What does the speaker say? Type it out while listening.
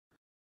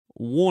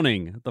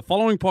Warning, the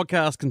following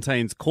podcast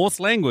contains coarse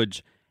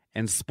language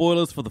and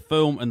spoilers for the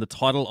film and the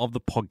title of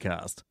the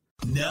podcast.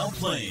 Now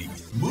playing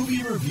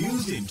movie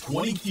reviews in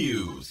 20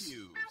 Qs.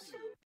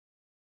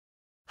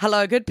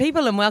 Hello, good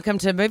people, and welcome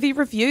to Movie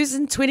Reviews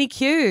in 20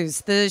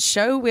 Qs, the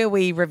show where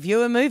we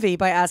review a movie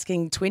by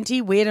asking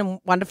 20 weird and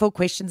wonderful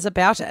questions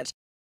about it.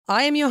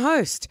 I am your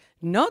host,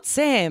 not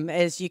Sam,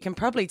 as you can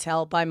probably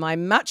tell by my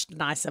much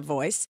nicer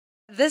voice.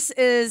 This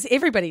is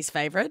everybody's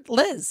favourite,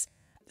 Liz.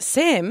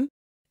 Sam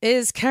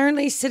is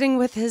currently sitting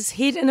with his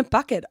head in a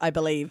bucket, I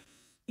believe.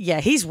 Yeah,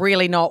 he's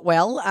really not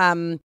well.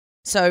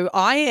 So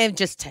I have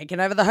just taken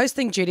over the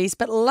hosting duties,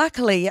 but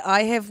luckily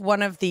I have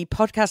one of the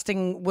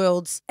podcasting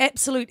world's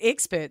absolute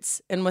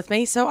experts in with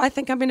me, so I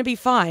think I'm going to be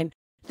fine.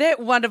 That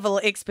wonderful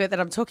expert that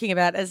I'm talking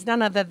about is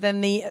none other than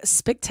the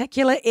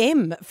spectacular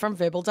M from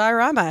Verbal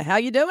Diorama. How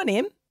you doing,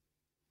 M?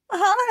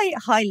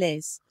 Hi,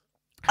 Liz.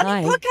 Hi.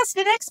 I'm a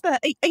podcasting expert.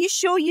 Are you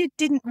sure you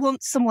didn't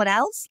want someone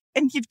else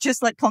and you've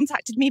just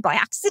contacted me by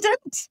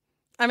accident?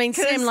 I mean,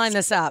 Sam lined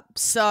this up.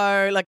 So,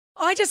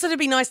 I just thought it'd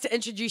be nice to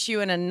introduce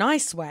you in a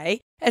nice way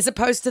as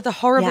opposed to the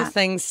horrible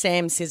things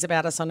Sam says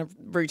about us on a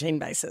routine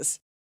basis.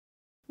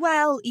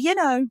 Well,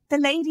 the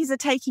ladies are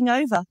taking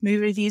over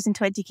movie reviews in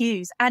 20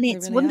 Qs and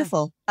it's really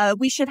wonderful.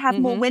 We should have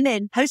more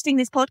women hosting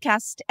this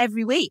podcast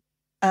every week,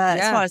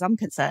 as far as I'm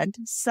concerned.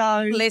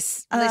 So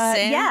less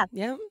Sam.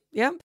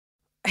 Yeah.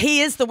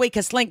 He is the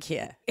weakest link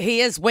here. He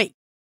is weak.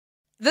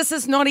 This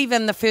is not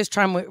even the first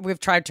time we've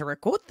tried to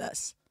record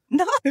this.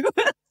 No,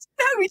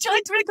 we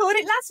tried to record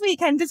it last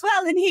weekend as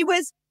well, and he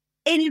was,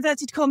 in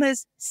inverted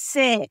commas,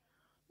 sick.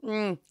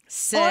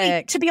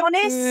 Sick. To be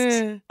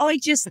honest, I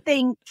just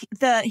think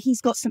that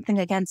he's got something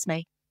against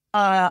me.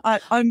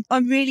 I'm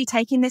really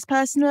taking this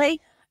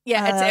personally.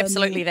 Yeah, it's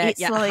absolutely that.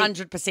 Yeah,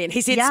 100%. He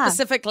said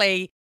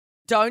specifically,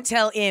 don't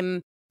tell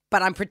M,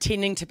 but I'm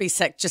pretending to be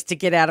sick just to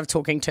get out of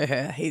talking to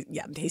her. He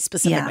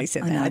specifically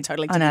said that. I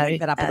totally didn't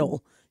make that up at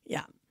all.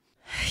 Yeah.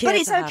 But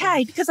it's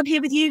okay because I'm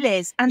here with you,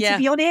 Liz. And to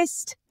be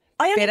honest,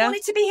 I only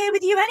wanted to be here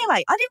with you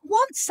anyway. I didn't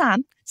want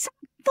Sam. Sam,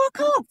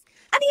 fuck off.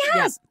 And he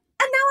has.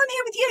 And now I'm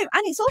here with you.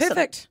 And it's awesome.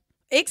 Perfect.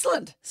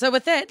 Excellent. So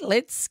with that,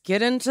 let's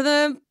get into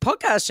the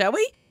podcast, shall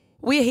we?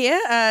 We're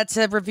here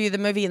to review the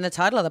movie in the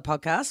title of the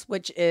podcast,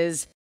 which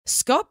is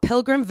Scott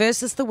Pilgrim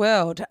versus the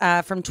World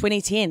from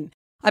 2010.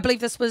 I believe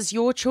this was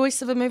your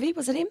choice of a movie,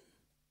 was it, Em?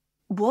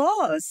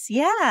 Was,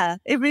 yeah.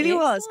 It really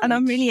was. And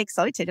I'm really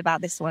excited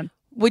about this one.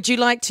 Would you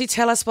like to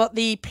tell us what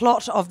the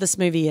plot of this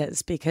movie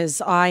is? Because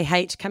I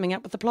hate coming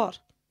up with the plot.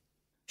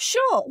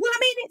 Sure. Well, I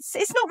mean,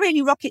 it's not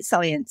really rocket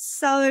science.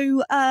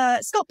 So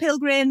Scott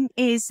Pilgrim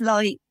is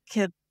like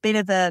a bit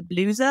of a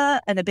loser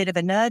and a bit of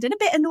a nerd and a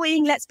bit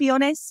annoying, let's be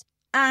honest.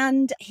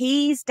 And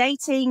he's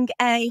dating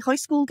a high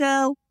school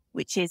girl,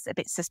 which is a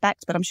bit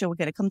suspect, but I'm sure we're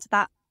going to come to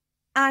that.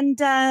 And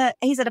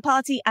he's at a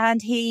party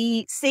and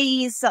he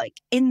sees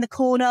in the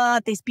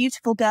corner this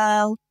beautiful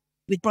girl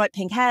with bright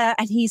pink hair.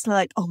 And he's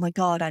like, oh my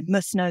God, I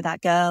must know that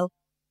girl.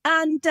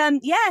 And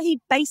he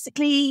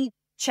basically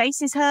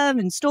chases her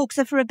and stalks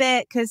her for a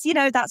bit because,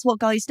 that's what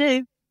guys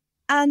do.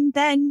 And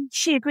then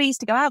she agrees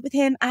to go out with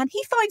him. And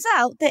he finds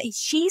out that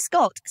she's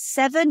got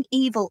 7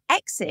 evil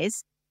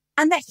exes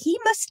and that he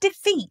must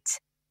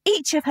defeat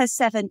each of her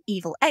 7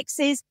 evil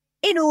exes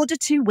in order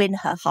to win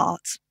her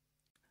heart.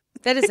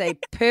 That is a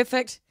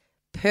perfect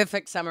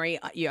summary.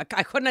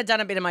 I couldn't have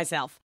done it better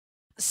myself.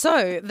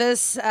 So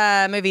this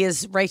movie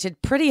is rated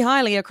pretty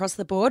highly across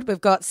the board. We've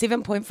got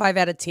 7.5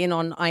 out of 10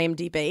 on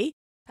IMDb,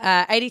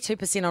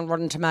 82% on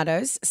Rotten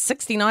Tomatoes,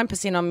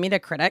 69% on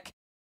Metacritic,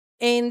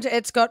 and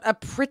it's got a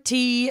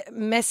pretty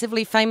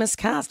massively famous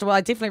cast. Well,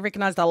 I definitely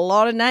recognised a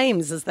lot of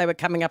names as they were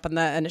coming up in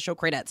the initial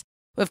credits.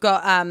 We've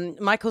got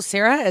Michael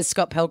Cera as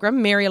Scott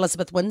Pilgrim, Mary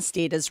Elizabeth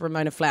Winstead as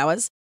Ramona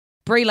Flowers,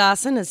 Brie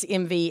Larson as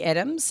MV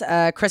Adams,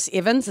 Chris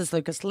Evans as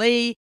Lucas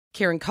Lee,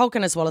 Kieran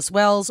Culkin as Wallace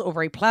Wells,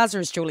 Aubrey Plaza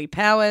as Julie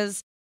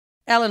Powers,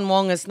 Alan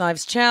Wong as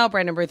Knives Chow,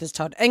 Brandon Ruth as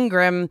Todd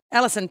Ingram,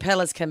 Alison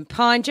Pill as Kim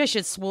Pine,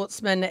 Joshua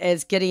Schwartzman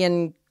as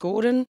Gideon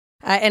Gordon,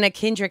 Anna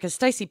Kendrick as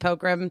Stacey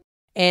Pilgrim,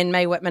 and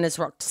Mae Whitman as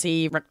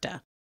Roxy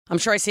Richter. I'm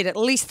sure I said at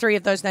least 3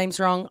 of those names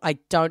wrong. I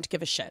don't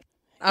give a shit.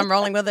 I'm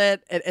rolling with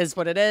it. It is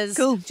what it is.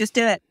 Cool, just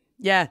do it.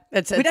 Yeah.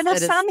 We don't have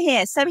Sam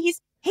here, so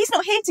He's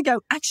not here to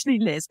go, actually,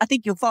 Liz, I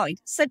think you're fine.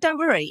 So don't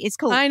worry, it's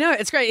cool. I know,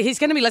 it's great. He's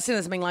going to be listening to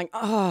this and being like,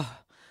 oh,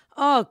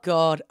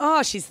 God,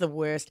 she's the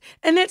worst.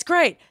 And that's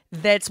great.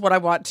 That's what I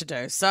want to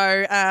do.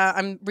 So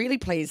I'm really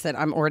pleased that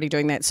I'm already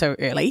doing that so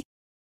early.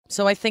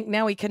 So I think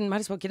now we might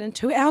as well get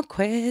into our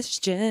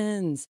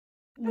questions.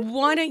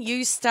 Why don't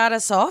you start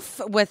us off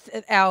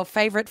with our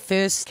favourite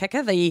first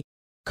kicker, the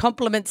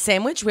compliment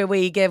sandwich, where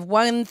we give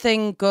one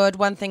thing good,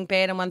 one thing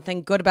bad, and one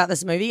thing good about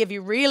this movie. If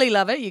you really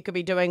love it, you could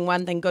be doing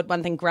one thing good,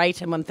 one thing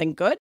great, and one thing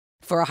good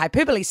for a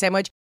hyperbole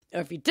sandwich.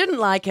 Or if you didn't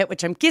like it,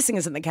 which I'm guessing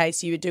isn't the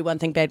case, you would do one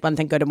thing bad, one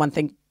thing good, and one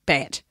thing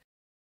bad.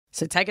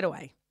 So take it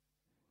away.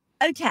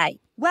 Okay.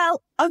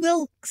 Well, I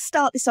will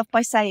start this off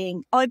by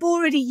saying I've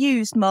already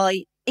used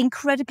my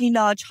incredibly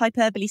large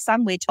hyperbole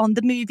sandwich on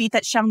the movie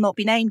that shall not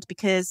be named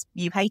because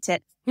you hate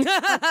it.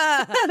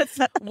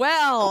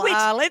 Well,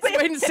 let's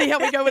wait and see how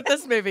we go with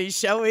this movie,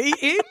 shall we,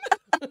 Em?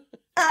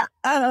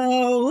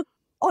 Oh,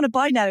 on a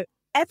by note,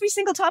 every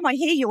single time I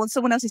hear you on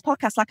someone else's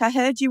podcast, like I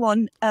heard you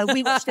on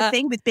We Watched a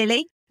Thing with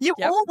Billy, you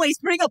always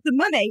bring up the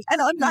mummy.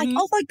 And I'm like,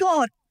 oh my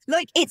God,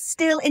 like it's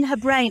still in her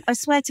brain. I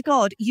swear to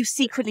God, you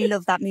secretly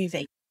love that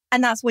movie.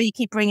 And that's why you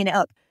keep bringing it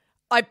up.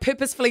 I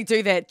purposefully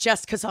do that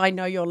just because I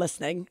know you're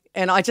listening.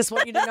 And I just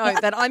want you to know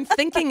that I'm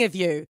thinking of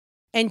you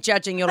and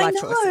judging your life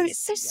choices. I know, it's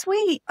so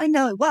sweet. I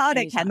know. Well, I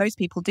don't care. Most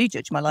people do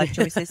judge my life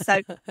choices.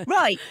 So,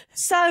 right.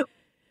 So,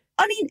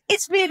 I mean,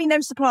 it's really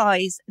no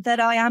surprise that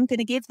I am going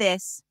to give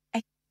this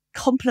a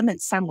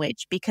compliment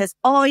sandwich because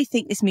I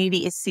think this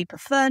movie is super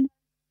fun.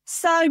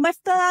 So, my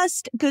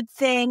first good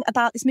thing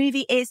about this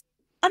movie is,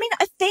 I mean,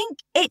 I think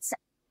it's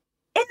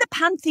in the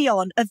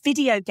pantheon of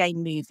video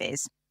game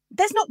movies.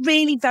 There's not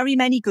really very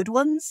many good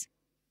ones.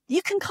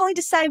 You can kind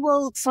of say,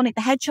 well, Sonic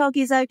the Hedgehog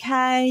is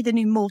okay. The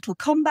new Mortal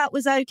Kombat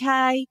was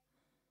okay.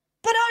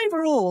 But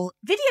overall,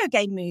 video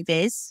game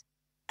movies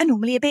are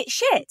normally a bit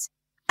shit.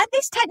 And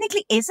this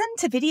technically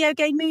isn't a video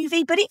game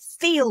movie, but it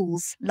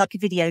feels like a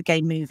video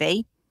game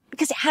movie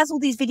because it has all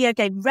these video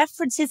game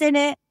references in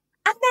it.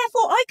 And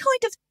therefore, I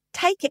kind of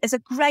take it as a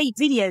great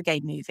video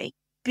game movie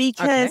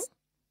because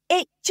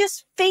it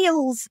just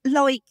feels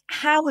like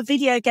how a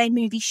video game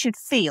movie should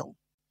feel.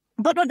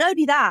 But not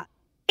only that,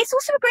 it's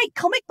also a great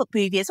comic book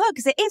movie as well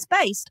because it is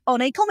based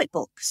on a comic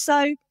book.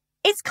 So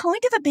it's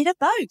kind of a bit of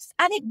both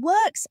and it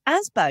works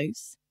as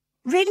both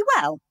really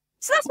well.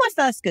 So that's my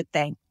first good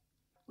thing.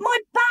 My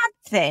bad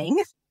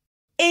thing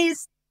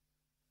is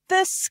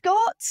the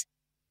Scott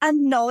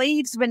and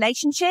Knives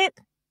relationship.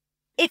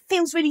 It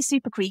feels really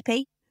super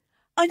creepy.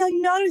 And I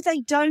know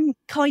they don't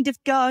kind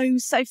of go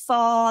so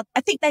far.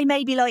 I think they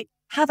maybe like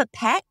have a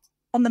peck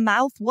on the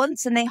mouth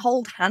once and they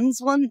hold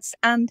hands once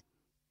and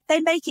they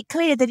make it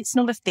clear that it's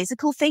not a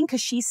physical thing because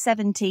she's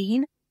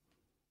 17.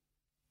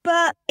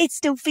 But it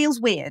still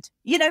feels weird.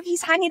 You know,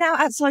 he's hanging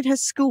out outside her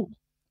school.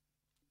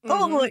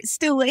 Oh,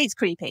 it's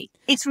creepy.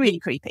 It's really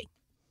creepy.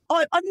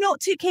 I'm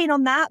not too keen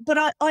on that, but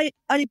I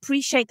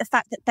appreciate the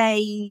fact that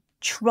they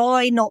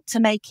try not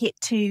to make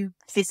it too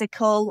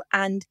physical.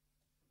 And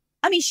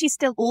I mean, she's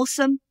still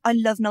awesome. I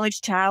love Knives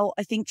Chow.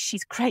 I think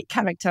she's a great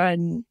character.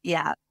 And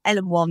yeah,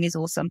 Ellen Wong is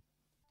awesome.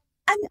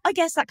 And I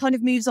guess that kind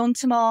of moves on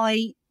to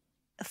my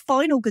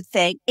final good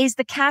thing is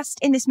the cast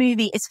in this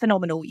movie is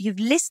phenomenal. You've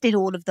listed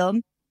all of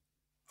them.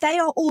 They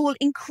are all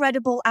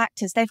incredible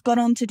actors. They've gone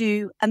on to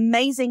do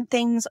amazing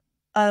things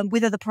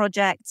with other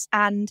projects.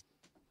 And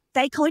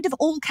they kind of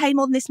all came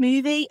on this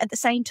movie at the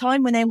same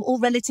time when they were all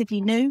relatively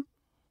new.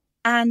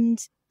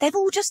 And they've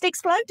all just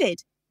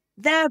exploded.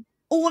 They're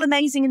all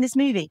amazing in this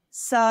movie.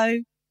 So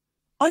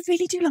I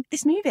really do like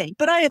this movie.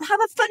 But I have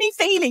a funny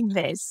feeling,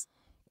 Liz,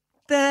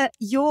 that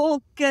you're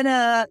going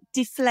to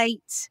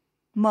deflate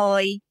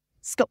my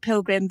Scott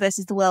Pilgrim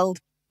versus the World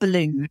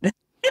balloon.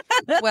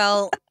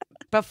 Well,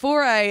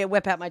 before I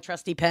whip out my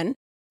trusty pin,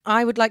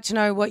 I would like to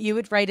know what you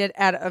would rate it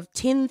out of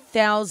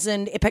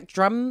 10,000 epic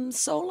drum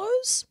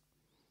solos.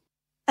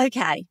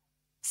 Okay,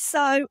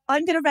 so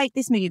I'm going to rate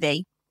this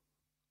movie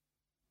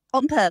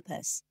on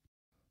purpose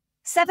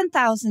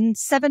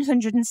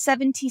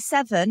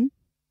 7,777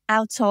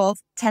 out of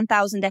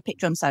 10,000 epic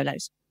drum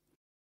solos.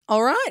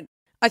 All right.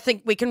 I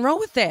think we can roll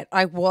with that.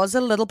 I was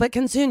a little bit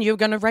concerned you were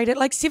going to rate it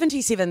like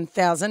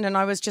 77,000 and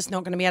I was just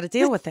not going to be able to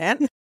deal with that.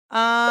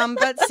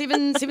 But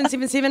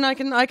 777,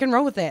 I can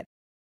roll with that.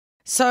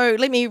 So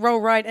let me roll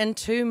right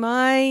into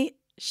my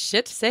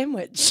shit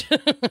sandwich.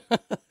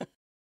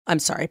 I'm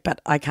sorry,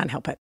 but I can't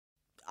help it.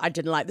 I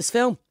didn't like this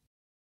film.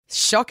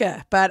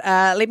 Shocker. But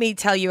let me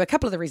tell you a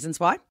couple of the reasons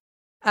why.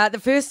 The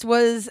first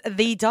was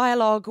the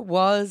dialogue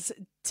was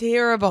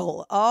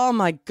terrible. Oh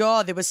my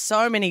God, there were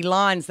so many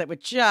lines that were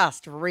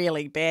just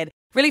really bad.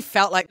 Really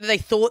felt like they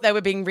thought they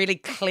were being really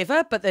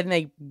clever, but then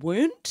they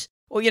weren't.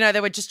 Or, you know, they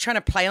were just trying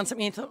to play on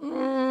something and thought,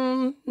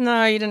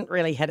 no, you didn't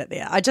really hit it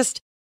there.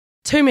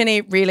 Too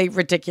many really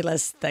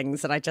ridiculous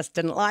things that I just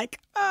didn't like.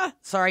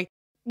 Sorry.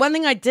 One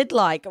thing I did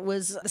like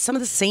was some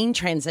of the scene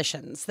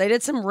transitions. They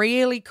did some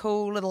really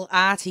cool little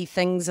arty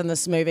things in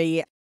this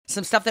movie,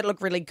 some stuff that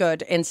looked really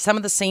good. And some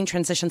of the scene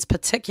transitions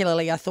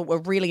particularly I thought were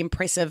really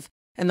impressive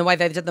in the way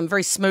they did them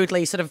very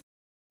smoothly, sort of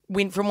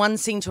went from one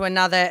scene to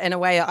another in a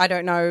way I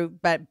don't know,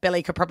 but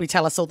Billy could probably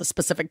tell us all the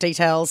specific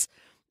details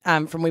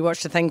from We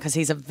Watched the Thing because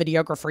he's a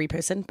videography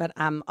person. But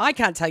I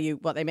can't tell you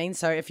what they mean.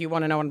 So if you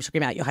want to know what I'm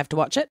talking about, you'll have to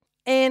watch it.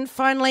 And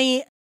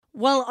finally,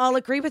 well, I'll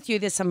agree with you.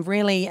 There's some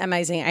really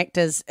amazing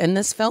actors in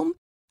this film.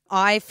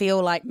 I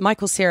feel like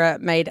Michael Cera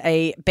made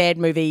a bad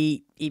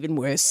movie even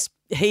worse.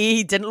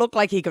 He didn't look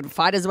like he could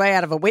fight his way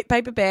out of a wet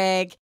paper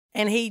bag.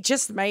 And he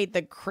just made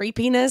the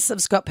creepiness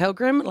of Scott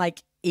Pilgrim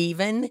like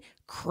even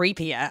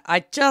creepier.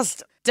 I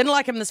just didn't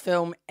like him in this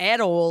film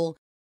at all.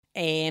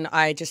 And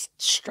I just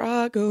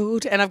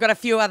struggled. And I've got a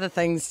few other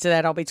things to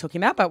that I'll be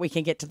talking about, but we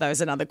can get to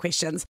those and other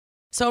questions.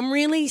 So I'm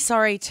really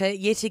sorry to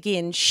yet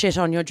again shit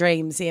on your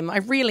dreams, Em. I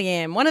really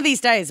am. One of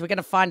these days we're going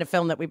to find a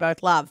film that we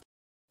both love.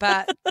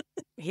 But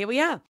here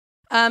we are.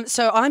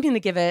 So I'm going to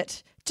give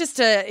it, just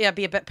to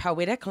be a bit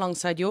poetic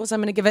alongside yours, I'm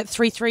going to give it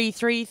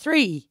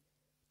 3-3-3-3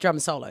 drum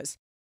solos.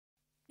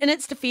 In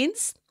its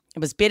defense, it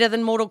was better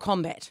than Mortal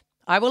Kombat.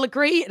 I will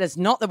agree, it is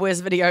not the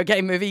worst video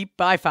game movie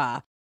by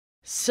far.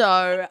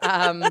 So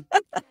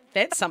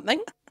that's something.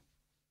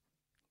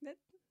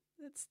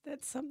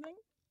 That's something.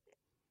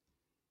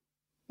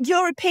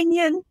 Your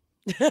opinion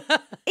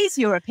is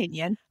your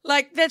opinion.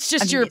 Like, that's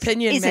just your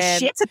opinion, man.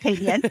 It's a shit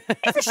opinion.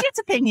 It's a shit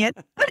opinion,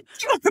 but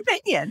it's your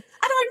opinion. And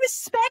I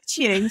respect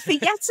you for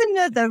yet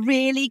another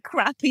really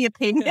crappy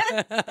opinion.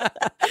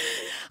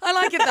 I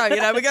like it,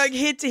 though. We're going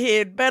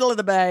head-to-head, battle of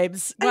the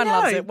babes. One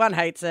loves it, one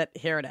hates it.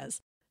 Here it is.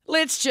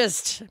 Let's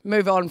just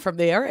move on from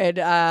there and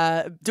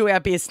do our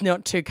best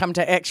not to come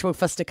to actual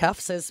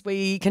fisticuffs as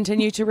we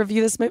continue to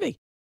review this movie.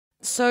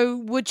 So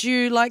would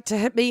you like to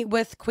hit me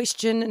with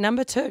question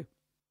number 2?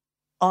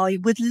 I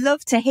would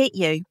love to hit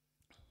you,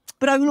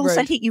 but I will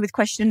also hit you with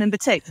question number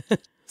 2.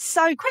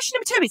 So question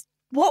number 2 is,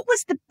 what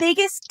was the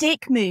biggest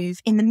dick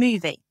move in the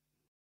movie?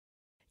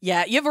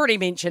 Yeah, you've already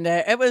mentioned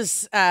it. It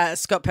was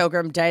Scott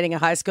Pilgrim dating a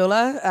high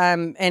schooler,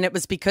 and it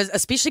was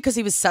especially because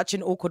he was such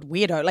an awkward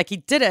weirdo. Like, he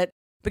did it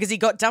because he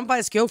got dumped by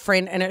his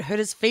girlfriend and it hurt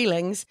his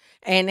feelings,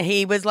 and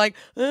he was like,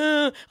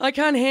 I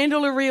can't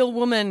handle a real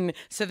woman.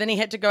 So then he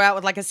had to go out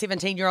with like a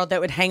 17-year-old that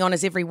would hang on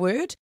his every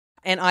word.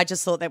 And I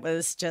just thought that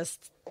was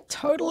just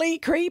totally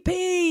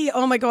creepy.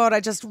 Oh my God, I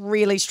just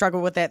really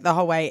struggled with that the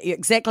whole way.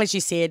 Exactly as you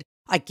said,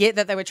 I get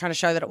that they were trying to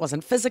show that it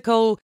wasn't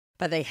physical,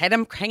 but they had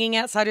him hanging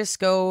outside her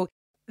school.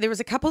 There was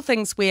a couple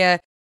things where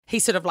he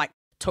sort of like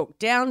talked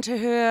down to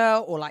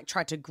her or like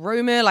tried to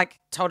groom her, like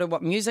told her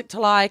what music to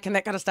like and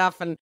that kind of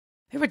stuff. And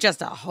there were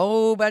just a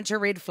whole bunch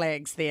of red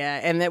flags there.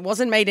 And it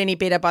wasn't made any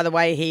better by the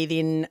way he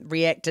then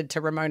reacted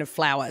to Ramona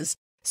Flowers.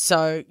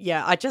 So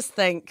yeah, I just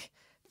think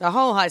the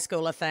whole high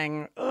schooler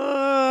thing,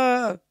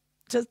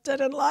 just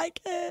didn't like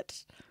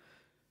it.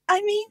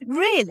 I mean,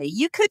 really,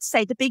 you could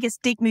say the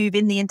biggest dick move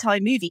in the entire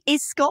movie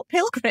is Scott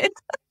Pilgrim.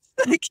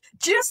 Like,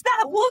 just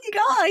that one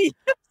guy.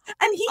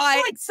 And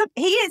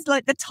he is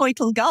like the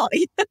title guy.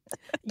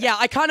 Yeah,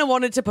 I kind of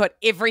wanted to put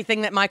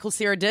everything that Michael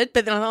Cera did,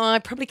 but then I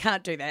probably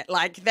can't do that.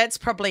 Like, that's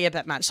probably a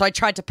bit much. So I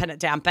tried to pin it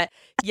down. But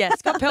yeah,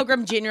 Scott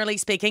Pilgrim, generally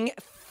speaking,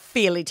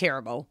 fairly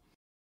terrible.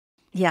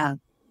 Yeah.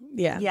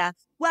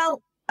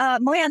 Well,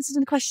 my answer to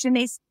the question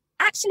is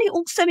actually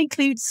also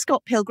includes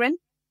Scott Pilgrim.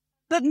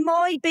 But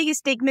my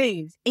biggest dick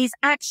move is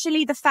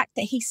actually the fact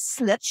that he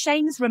slut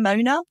shames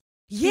Ramona.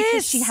 Yes.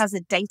 Because she has a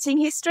dating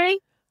history.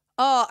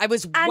 Oh, I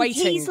was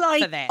waiting for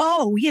that.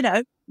 Oh,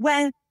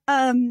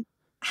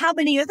 how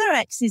many other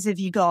exes have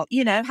you got?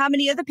 How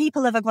many other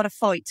people have I got to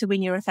fight to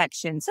win your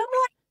affections? So I'm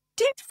like,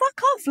 dude,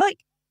 fuck off. Like,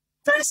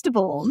 first of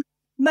all,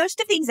 most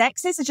of these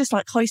exes are just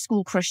like high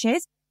school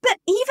crushes. But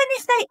even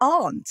if they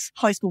aren't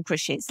high school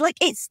crushes, like,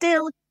 it's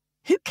still,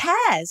 who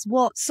cares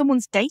what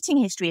someone's dating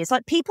history is?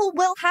 Like, people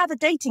will have a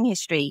dating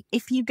history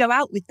if you go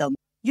out with them.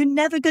 You're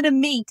never going to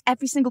meet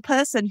every single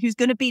person who's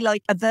going to be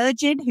like a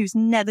virgin who's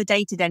never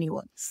dated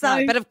anyone. So,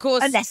 no, but of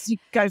course, unless you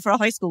go for a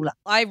high schooler.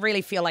 I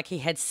really feel like he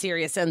had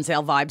serious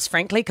incel vibes,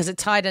 frankly, because it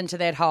tied into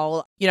that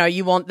whole,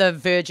 you want the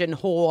virgin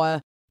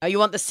whore, you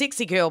want the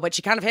sexy girl, but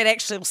you can't have had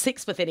actual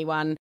sex with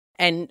anyone.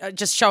 And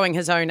just showing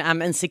his own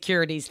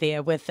insecurities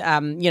there with,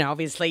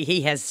 obviously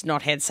he has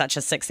not had such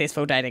a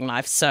successful dating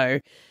life. So,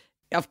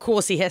 of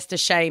course, he has to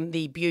shame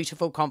the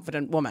beautiful,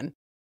 confident woman.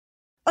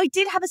 I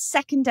did have a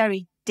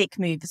secondary dick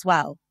move as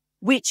well,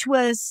 which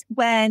was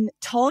when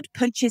Todd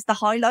punches the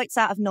highlights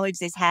out of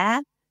Knives'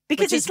 hair.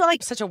 Because it's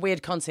like such a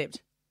weird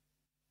concept.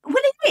 Well,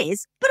 it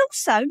is. But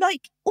also,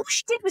 like, all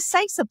she did was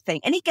say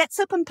something and he gets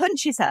up and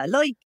punches her.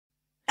 Like,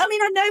 I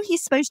mean, I know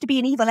he's supposed to be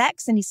an evil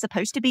ex and he's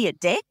supposed to be a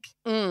dick.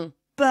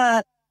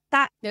 But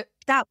that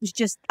was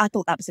just, I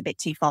thought that was a bit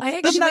too far.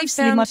 But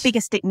mostly my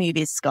biggest dick move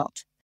is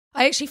Scott.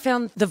 I actually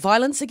found the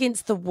violence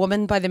against the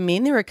woman by the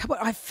men, there were a couple,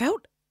 I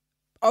felt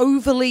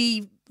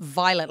overly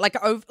violent. Like,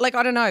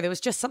 I don't know, there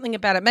was just something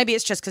about it. Maybe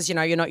it's just because,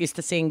 you're not used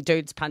to seeing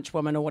dudes punch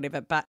women or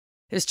whatever, but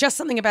there's just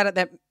something about it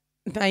that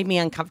made me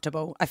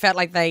uncomfortable. I felt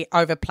like they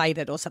overplayed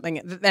it or something.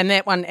 And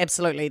that one,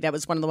 absolutely, that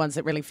was one of the ones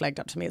that really flagged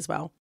up to me as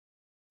well.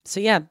 So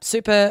yeah,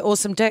 super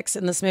awesome dicks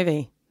in this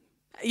movie.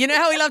 You know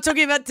how we love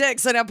talking about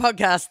dicks on our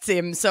podcast,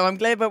 Tim, so I'm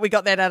glad that we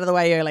got that out of the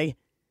way early.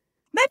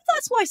 Maybe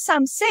that's why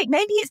Sam's sick.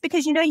 Maybe it's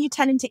because, you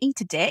tell him to eat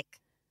a dick.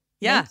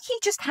 Yeah. Maybe he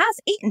just has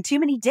eaten too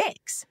many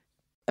dicks.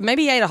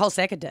 Maybe he ate a whole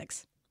sack of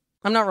dicks.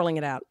 I'm not ruling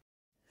it out.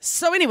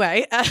 So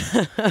anyway,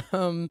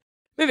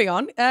 moving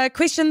on.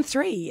 Question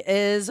 3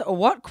 is,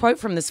 what quote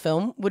from this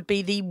film would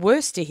be the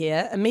worst to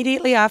hear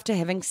immediately after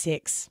having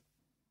sex?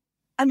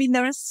 I mean,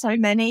 there are so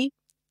many.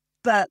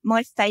 But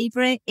my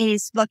favourite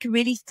is like a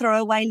really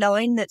throwaway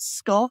line that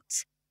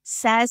Scott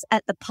says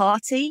at the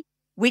party,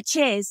 which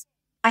is,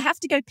 I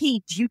have to go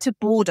pee due to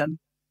boredom.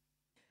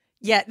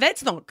 Yeah,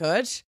 that's not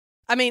good.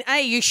 I mean,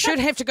 you should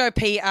have to go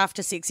pee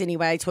after sex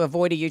anyway to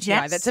avoid a UTI.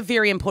 Yes. That's a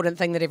very important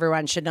thing that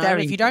everyone should know.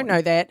 Very if you don't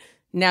know that,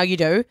 Now you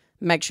do.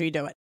 Make sure you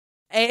do it.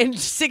 And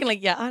secondly,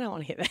 yeah, I don't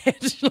want to hear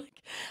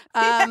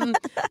that.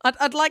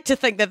 I'd like to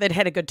think that they'd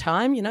had a good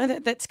time. You know,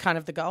 that's kind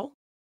of the goal.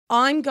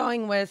 I'm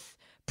going with,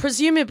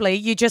 presumably,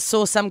 you just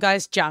saw some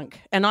guy's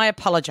junk, and I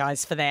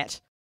apologize for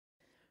that.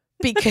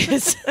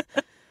 Because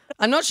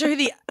I'm not sure who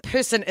the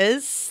person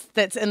is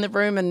that's in the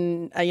room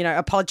and,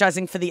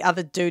 apologizing for the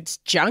other dude's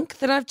junk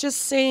that I've just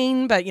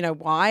seen. But,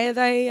 why are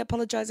they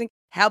apologizing?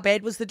 How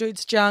bad was the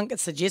dude's junk? It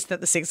suggests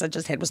that the sex I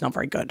just had was not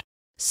very good.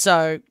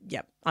 So,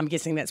 yeah, I'm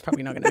guessing that's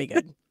probably not going to be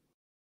good.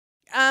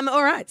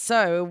 All right.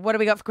 So what do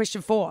we got for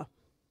question 4?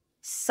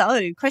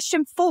 So,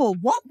 question 4,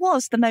 what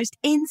was the most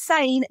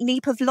insane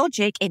leap of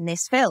logic in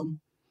this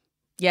film?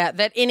 Yeah,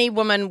 that any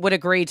woman would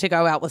agree to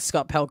go out with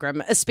Scott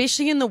Pilgrim,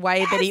 especially in the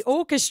way that he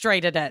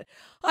orchestrated it.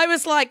 I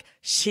was like,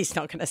 she's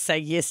not going to say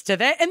yes to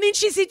that. And then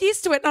she said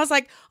yes to it. And I was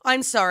like,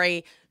 I'm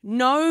sorry,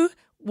 no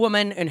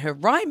woman in her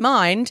right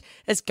mind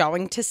is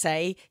going to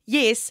say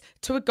yes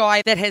to a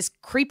guy that has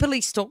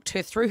creepily stalked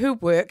her through her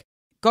work,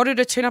 got her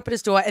to turn up at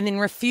his door, and then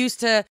refused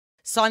to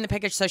sign the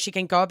package so she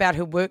can go about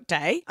her work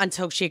day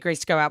until she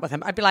agrees to go out with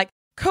him. I'd be like,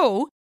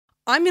 cool,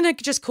 I'm going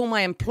to just call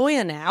my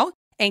employer now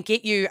and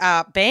get you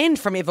banned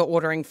from ever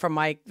ordering from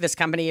this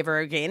company ever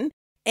again.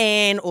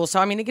 And also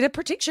I'm going to get a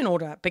protection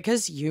order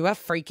because you are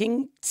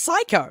freaking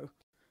psycho.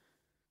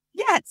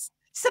 Yes.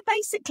 So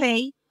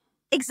basically,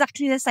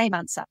 exactly the same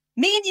answer.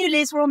 Me and you,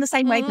 Liz, were on the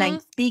same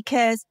wavelength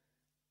because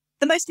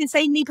the most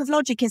insane leap of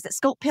logic is that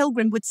Scott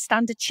Pilgrim would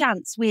stand a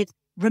chance with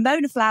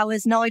Ramona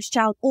Flowers, Knives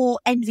Child, or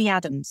Envy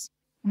Adams.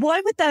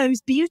 Why would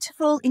those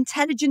beautiful,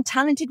 intelligent,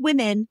 talented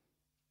women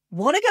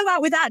want to go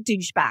out with that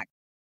douchebag?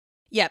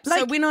 Yeah.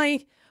 So when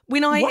I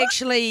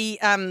actually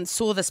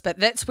saw this bit,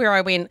 that's where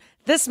I went,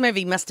 this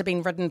movie must have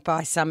been written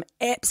by some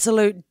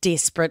absolute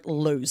desperate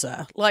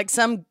loser, like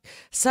some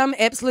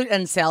absolute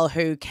incel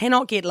who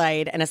cannot get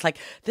laid. And it's like,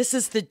 this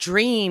is the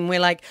dream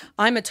where like,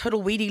 I'm a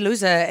total weedy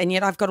loser. And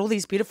yet I've got all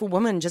these beautiful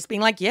women just being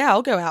like, yeah,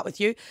 I'll go out with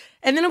you.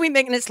 And then I went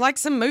back and it's like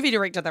some movie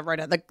director that wrote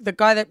it. The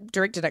guy that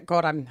directed it,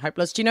 God, I'm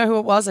hopeless. Do you know who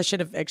it was? I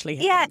should have actually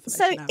had Yeah,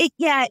 so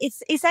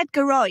it's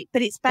Edgar Wright,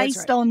 but it's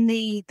based on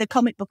the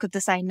comic book of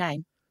the same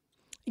name.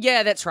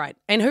 Yeah, that's right.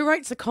 And who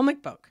writes the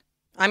comic book?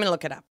 I'm going to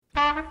look it up.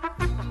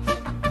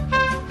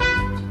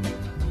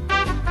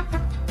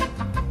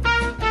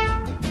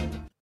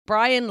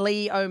 Brian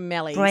Lee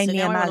O'Malley. Brian so Lee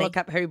now O'Malley. I want to look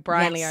up who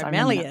Brian Lee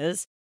O'Malley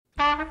is.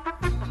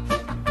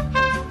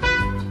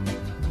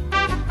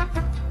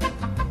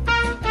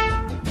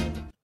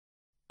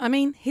 I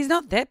mean, he's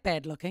not that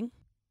bad looking.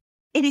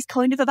 It is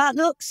kind of about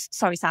looks.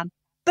 Sorry, Sam.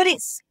 But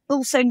it's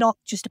also not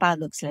just about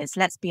looks, Liz.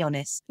 Let's be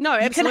honest. No,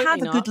 absolutely you can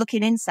have a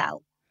good-looking incel.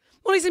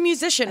 Well, he's a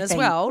musician as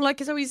well.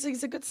 Like, so he's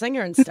a good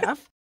singer and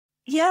stuff.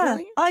 Yeah,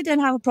 really? I don't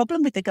have a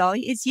problem with the guy.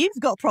 It's you've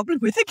got a problem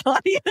with the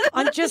guy.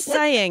 I'm just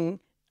saying,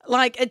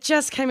 like, it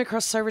just came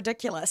across so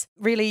ridiculous.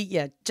 Really,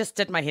 yeah, just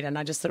did my head in.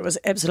 I just thought it was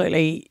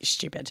absolutely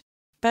stupid.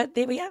 But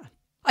there we are.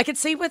 I could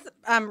see with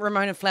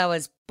Ramona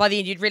Flowers, by the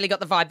end, you'd really got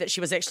the vibe that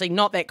she was actually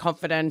not that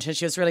confident and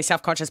she was really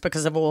self-conscious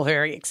because of all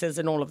her exes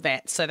and all of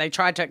that. So they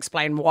tried to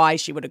explain why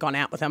she would have gone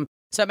out with him.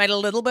 So it made a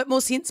little bit more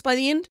sense by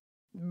the end,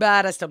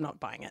 but I'm still not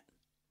buying it.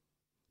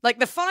 Like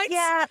the fights,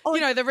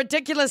 the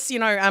ridiculous,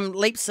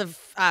 leaps of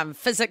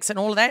physics and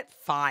all of that,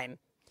 fine.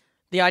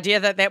 The idea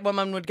that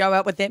woman would go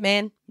out with that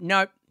man,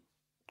 nope.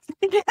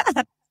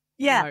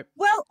 Yeah. Nope.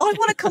 Well, I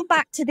want to come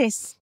back to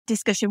this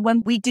discussion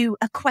when we do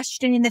a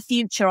question in the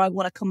future. I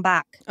want to come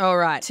back. All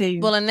right.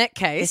 Well, in that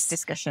case, this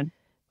discussion.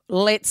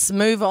 Let's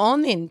move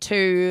on then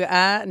to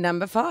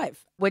number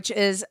 5, which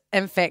is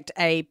in fact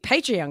a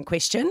Patreon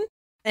question,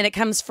 and it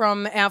comes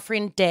from our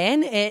friend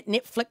Dan at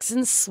Netflix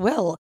and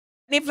Swill.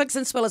 Netflix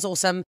and Swill is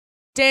awesome.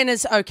 Dan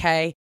is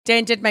okay.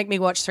 Dan did make me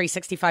watch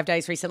 365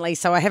 Days recently,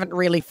 so I haven't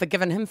really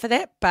forgiven him for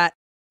that, but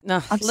no,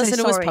 listen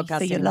to his podcast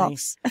for your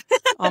loss.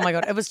 Oh my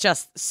God, it was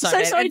just so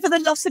bad. Sorry for the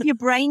loss of your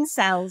brain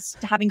cells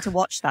to having to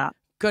watch that.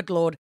 Good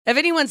Lord. If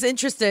anyone's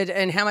interested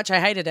in how much I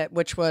hated it,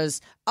 which was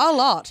a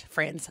lot,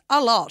 friends, a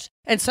lot,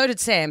 and so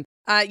did Sam,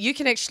 you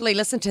can actually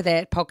listen to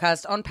that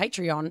podcast on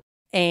Patreon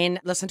and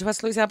listen to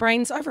us lose our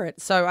brains over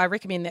it. So I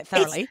recommend that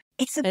thoroughly.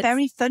 It's a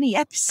very funny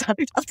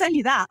episode, I'll tell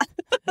you that.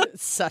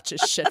 It's such a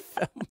shit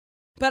film.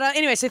 But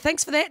anyway, so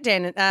thanks for that,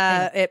 Dan,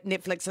 at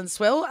Netflix and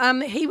Swill.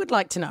 He would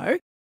like to know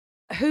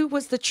who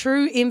was the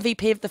true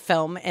MVP of the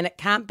film, and it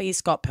can't be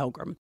Scott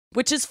Pilgrim,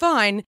 which is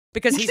fine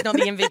because he's not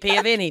the MVP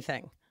of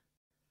anything.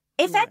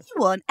 If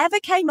anyone ever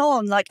came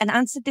on and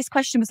answered this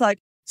question was like,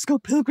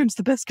 Scott Pilgrim's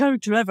the best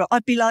character ever,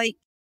 I'd be like,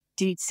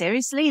 dude,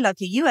 seriously? Like,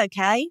 are you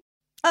okay?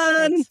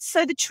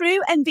 So the true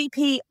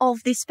MVP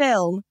of this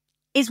film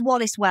is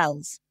Wallace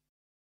Wells.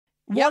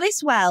 Yep.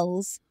 Wallace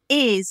Wells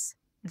is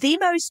the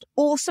most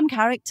awesome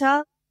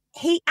character.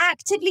 He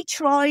actively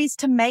tries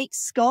to make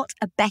Scott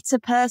a better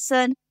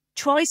person,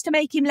 tries to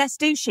make him less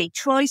douchey,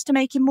 tries to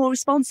make him more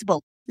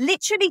responsible,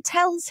 literally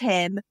tells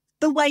him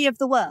the way of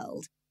the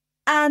world.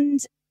 And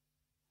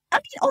I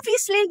mean,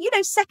 obviously,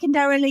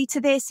 secondarily to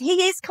this,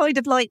 he is kind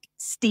of like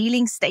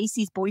stealing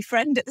Stacey's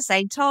boyfriend at the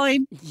same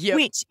time,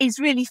 which is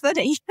really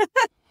funny.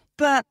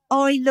 But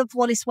I love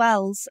Wallace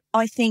Wells.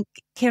 I think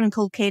Kieran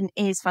Culkin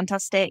is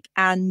fantastic,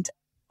 and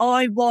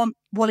I want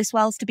Wallace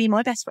Wells to be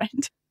my best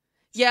friend.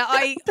 Yeah,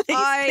 please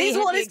had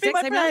Wallace the be exact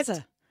my same friend.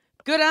 answer.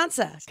 Good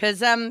answer.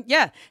 Because,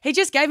 he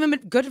just gave him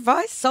good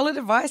advice, solid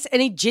advice,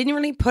 and he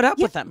genuinely put up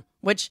with him,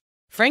 which,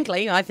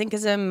 frankly, I think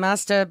is a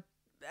master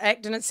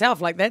act in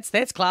itself. Like,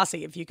 that's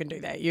classy if you can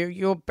do that.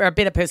 You're a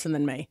better person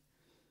than me.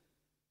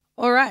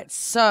 All right,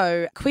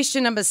 so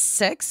question number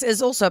 6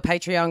 is also a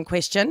Patreon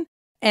question,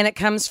 and it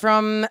comes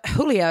from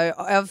Julio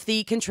of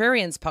the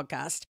Contrarians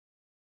podcast.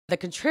 The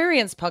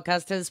Contrarians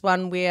podcast is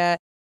one where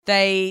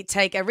they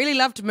take a really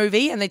loved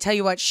movie and they tell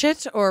you what's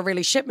shit, or a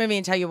really shit movie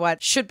and tell you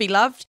what should be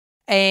loved.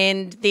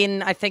 And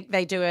then I think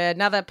they do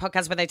another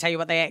podcast where they tell you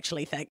what they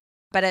actually think.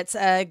 But it's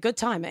a good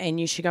time and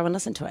you should go and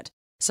listen to it.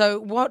 So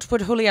what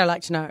would Julio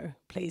like to know,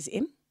 please,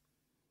 Em?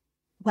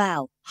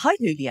 Well, hi,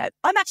 Julio.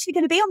 I'm actually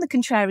going to be on the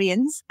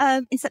Contrarians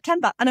in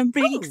September, and I'm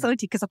really excited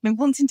because I've been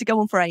wanting to go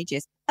on for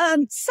ages.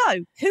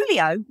 So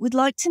Julio would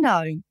like to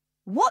know,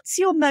 what's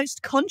your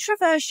most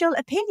controversial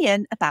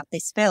opinion about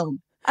this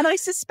film? And I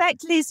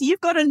suspect, Liz,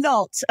 you've got a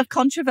lot of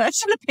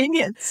controversial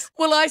opinions.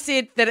 Well, I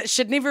said that it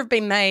should never have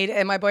been made,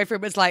 and my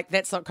boyfriend was like,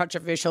 that's not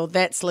controversial,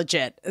 that's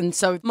legit. And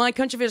so my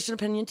controversial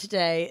opinion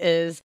today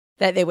is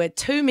that there were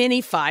too many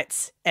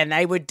fights and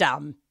they were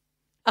dumb.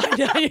 I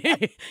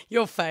know.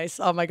 Your face.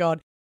 Oh, my God.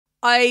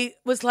 I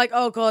was like,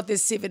 oh, God,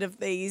 there's 7 of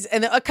these.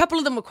 And a couple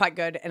of them were quite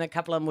good and a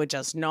couple of them were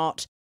just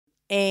not.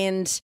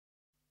 And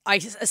I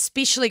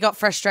especially got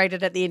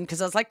frustrated at the end because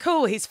I was like,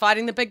 cool, he's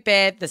fighting the big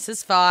bad. This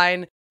is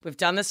fine. We've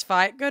done this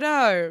fight,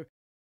 good-o.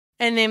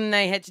 And then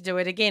they had to do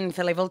it again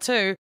for level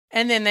 2.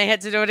 And then they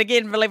had to do it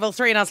again for level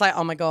 3. And I was like,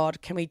 oh, my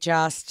God, can we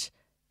just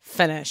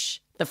finish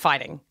the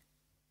fighting,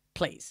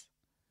 please?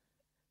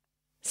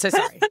 So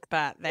sorry,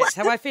 but that's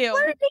how I feel.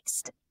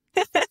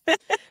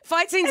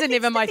 Fight scenes are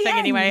never my thing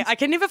anyway. I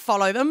can never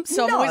follow them.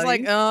 So I'm always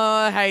like, oh,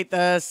 I hate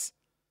this.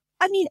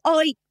 I mean,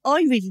 I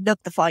really love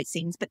the fight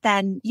scenes, but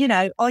then, you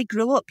know, I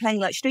grew up playing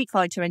like Street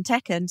Fighter and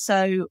Tekken,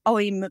 so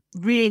I'm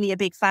really a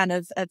big fan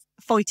of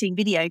fighting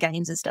video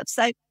games and stuff.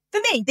 So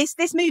for me,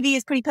 this movie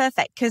is pretty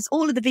perfect because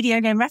all of the video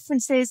game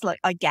references, like,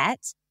 I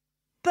get.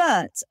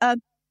 But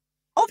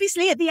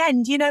obviously at the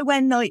end, you know,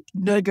 when like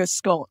Nigger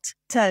Scott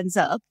turns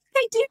up,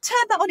 they do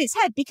turn that on its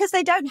head because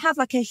they don't have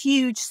like a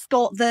huge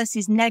Scott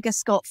versus Nigger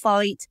Scott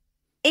fight.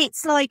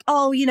 It's like,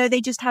 oh, you know, they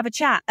just have a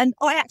chat. And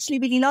I actually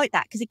really like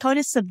that because it kind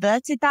of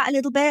subverted that a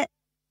little bit.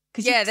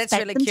 Yeah, that's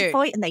really cute. To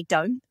fight and they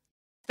don't.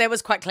 That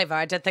was quite clever.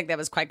 I did think that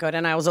was quite good.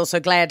 And I was also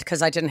glad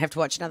because I didn't have to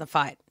watch another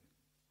fight.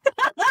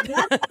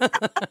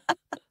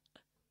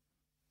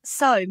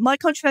 So, my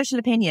controversial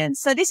opinion.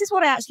 So, this is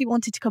what I actually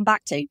wanted to come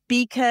back to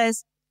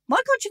because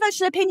my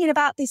controversial opinion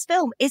about this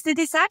film is that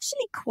it's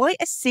actually quite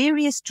a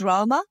serious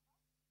drama.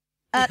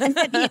 And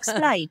let me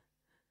explain.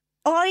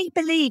 I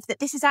believe that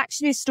this is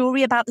actually a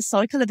story about the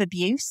cycle of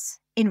abuse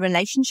in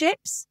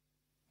relationships.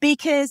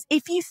 Because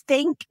if you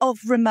think of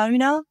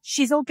Ramona,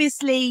 she's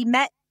obviously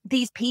met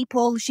these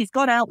people, she's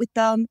gone out with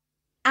them,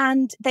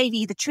 and they've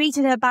either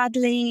treated her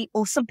badly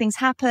or something's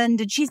happened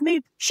and she's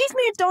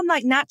moved on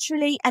like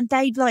naturally, and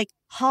they've like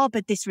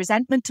harbored this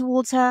resentment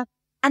towards her,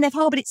 and they've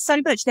harbored it so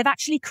much they've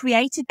actually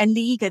created a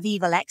league of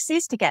evil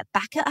exes to get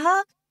back at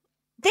her.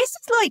 This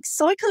is like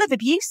cycle of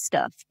abuse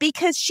stuff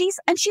because she's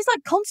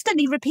like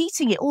constantly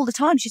repeating it all the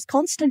time. She's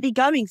constantly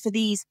going for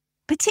these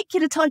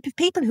particular type of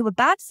people who are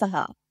bad for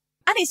her.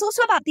 And it's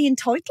also about the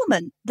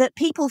entitlement that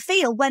people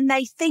feel when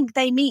they think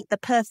they meet the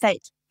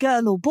perfect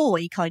girl or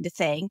boy kind of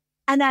thing.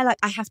 And they're like,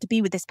 I have to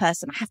be with this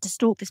person. I have to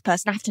stalk this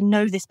person. I have to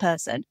know this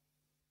person.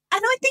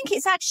 And I think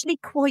it's actually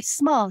quite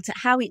smart at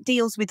how it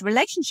deals with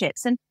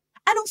relationships. And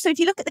also, if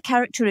you look at the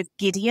character of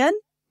Gideon,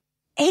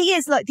 he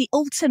is like the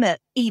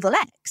ultimate evil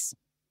ex.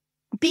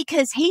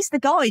 Because he's the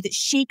guy that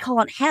she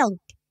can't help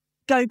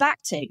go back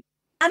to.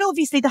 And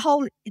obviously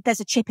there's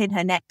a chip in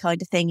her neck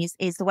kind of thing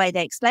is the way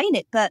they explain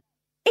it. But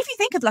if you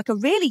think of like a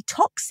really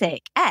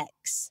toxic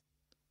ex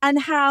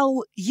and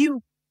how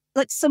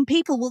some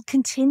people will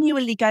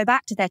continually go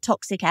back to their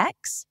toxic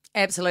ex.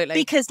 Absolutely.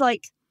 Because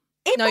like,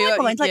 in my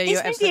mind, like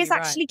this movie is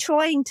right. actually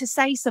trying to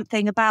say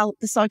something about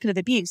the cycle of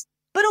abuse.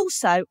 But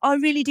also, I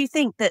really do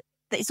think that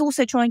it's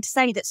also trying to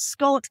say that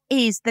Scott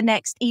is the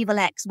next evil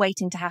ex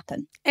waiting to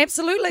happen.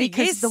 Absolutely.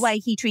 Because of the way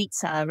he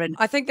treats her. And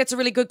I think that's a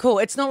really good call.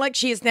 It's not like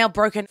she has now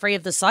broken free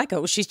of the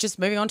cycle. She's just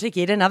moving on to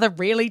yet another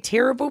really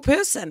terrible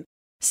person.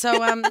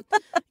 So,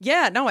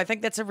 I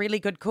think that's a really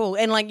good call.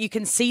 And like you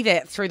can see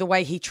that through the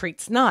way he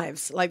treats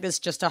knives. Like there's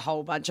just a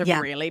whole bunch of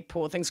really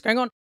poor things going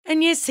on.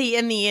 And yes,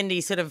 in the end,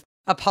 he sort of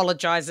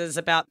apologizes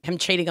about him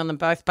cheating on them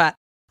both. But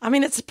I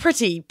mean, it's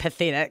pretty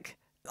pathetic.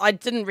 I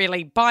didn't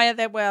really buy it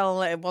that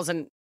well. It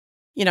wasn't,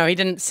 he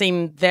didn't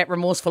seem that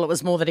remorseful. It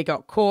was more that he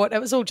got caught. It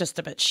was all just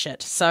a bit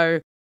shit.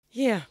 So,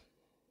 yeah.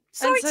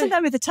 Sorry to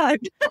know with the tone.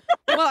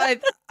 Well,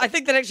 I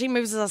think that actually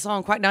moves us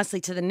on quite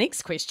nicely to the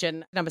next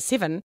question, number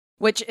 7,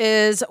 which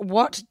is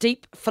what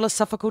deep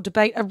philosophical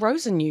debate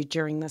arose in you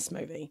during this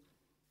movie?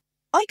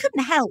 I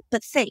couldn't help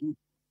but think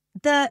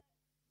that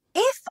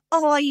if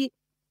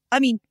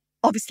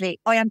obviously,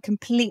 I am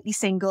completely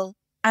single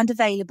and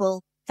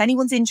available. If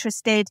anyone's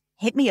interested,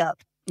 hit me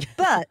up.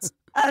 But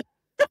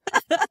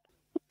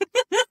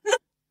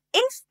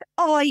if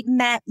I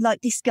met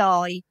like this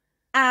guy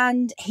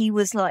and he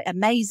was like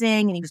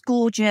amazing and he was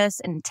gorgeous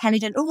and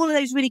intelligent, all of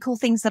those really cool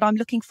things that I'm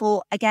looking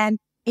for, again,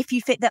 if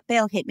you fit that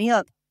bill, hit me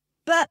up.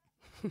 But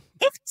if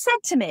it said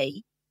to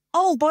me,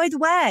 oh, by the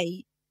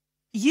way,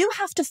 you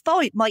have to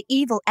fight my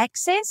evil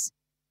exes,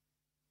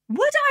 would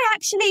I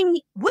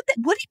actually, would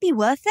it be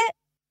worth it?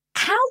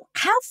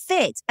 How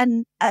fit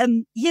and,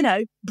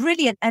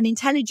 brilliant and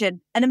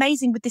intelligent and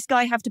amazing would this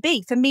guy have to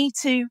be for me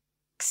to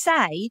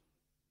say,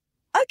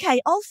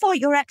 okay, I'll fight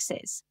your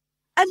exes,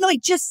 and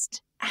like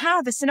just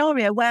have a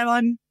scenario where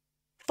I'm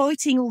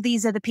fighting all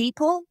these other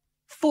people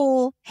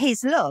for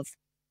his love?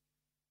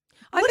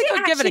 I think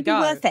I'd give it a go.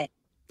 Worth it?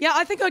 Yeah,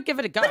 I think I'd give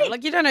it a go.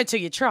 Like, you don't know till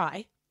you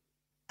try.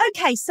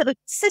 Okay, so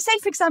say,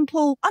 for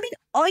example, I mean,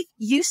 I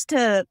used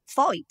to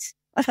fight.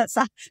 That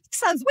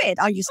sounds weird.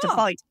 I used to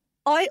fight.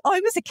 I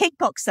was a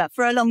kickboxer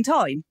for a long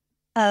time.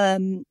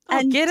 And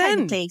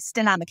technically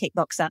still am a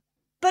kickboxer.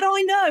 But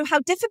I know how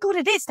difficult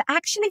it is to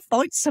actually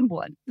fight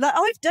someone. Like,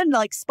 I've done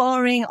like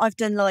sparring, I've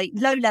done like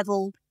low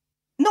level,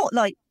 not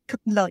like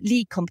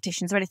league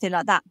competitions or anything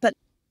like that, but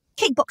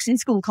kickboxing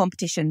school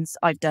competitions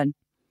I've done.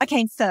 I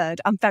came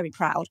third. I'm very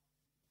proud.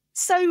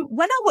 So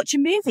when I watch a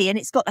movie and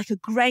it's got like a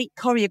great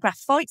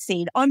choreographed fight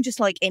scene, I'm just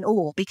like in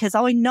awe because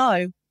I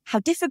know how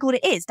difficult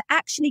it is to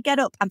actually get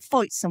up and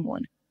fight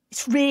someone.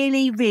 It's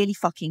really, really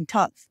fucking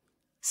tough.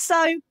 So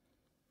I'm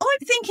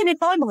thinking in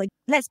my mind,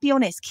 let's be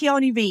honest,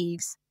 Keanu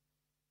Reeves,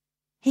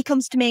 he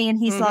comes to me and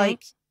he's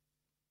like,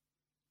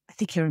 I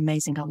think you're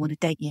amazing. I want to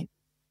date you.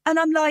 And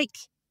I'm like,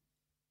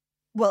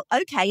 well,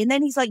 okay. And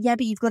then he's like, yeah,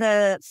 but you've got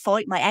to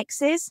fight my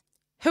exes.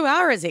 Who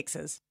are his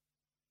exes?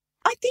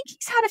 I think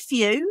he's had a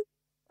few.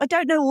 I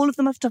don't know all of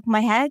them off the top of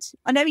my head.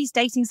 I know he's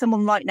dating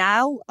someone right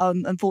now,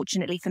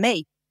 unfortunately for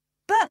me.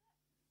 But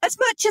as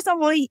much as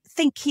I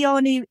think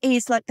Keanu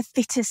is like the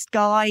fittest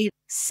guy,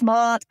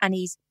 smart, and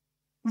he's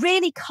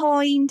really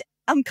kind,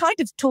 I'm kind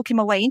of talking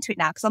my way into it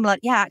now because I'm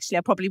like, yeah, actually,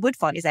 I probably would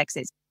fight his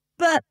exes.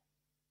 But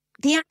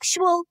the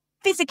actual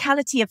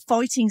physicality of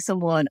fighting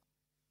someone,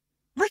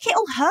 like,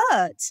 it'll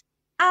hurt.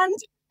 And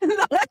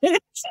I'll be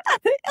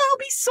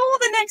sore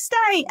the next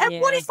day.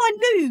 And what if I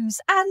lose?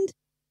 And,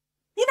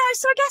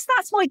 so I guess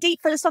that's my deep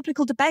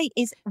philosophical debate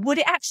is, would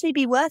it actually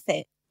be worth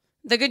it?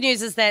 The good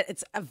news is that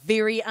it's a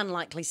very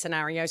unlikely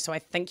scenario, so I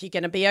think you're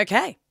going to be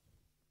okay.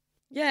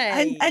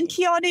 Yay. And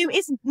Keanu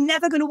is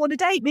never going to want to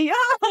date me.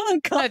 Oh,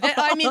 God. No,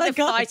 I meant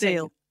the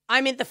fighting.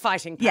 I meant the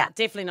fighting part. Yeah.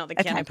 Definitely not the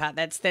Keanu part.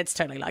 That's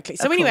totally likely.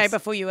 So anyway,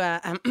 before you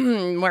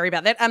worry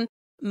about that,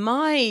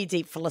 my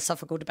deep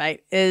philosophical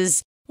debate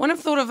is one I've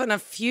thought of in a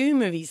few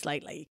movies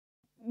lately.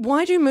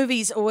 Why do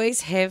movies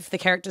always have the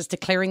characters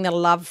declaring their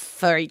love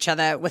for each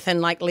other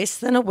within like less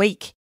than a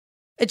week?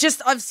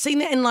 I've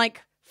seen it in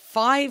like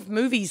 5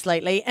 movies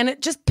lately and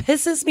it just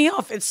pisses me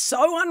off. It's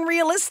so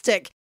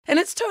unrealistic and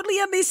it's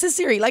totally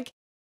unnecessary. Like,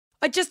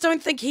 I just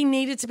don't think he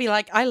needed to be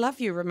like, I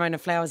love you, Ramona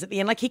Flowers, at the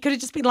end. Like, he could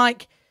have just been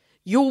like,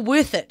 you're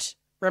worth it,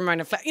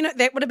 Ramona Flowers.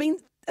 That would have been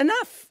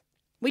enough.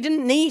 We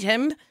didn't need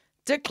him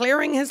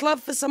declaring his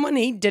love for someone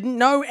he didn't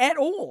know at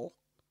all.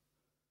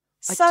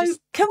 So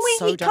can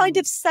we kind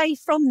of say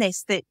from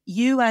this that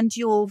you and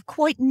your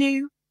quite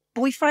new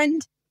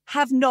boyfriend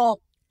have not,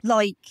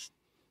 like,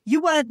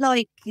 you weren't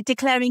like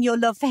declaring your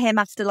love for him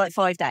after like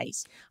 5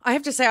 days? I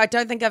have to say, I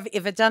don't think I've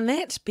ever done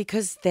that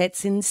because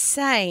that's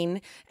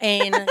insane.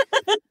 And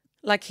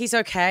like, he's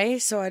okay.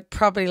 So I'd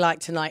probably like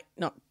to not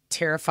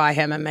terrify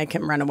him and make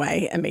him run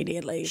away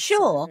immediately.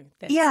 Sure.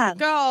 So yeah.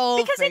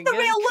 Goal, because in the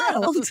real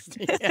world,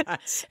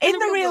 in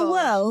the real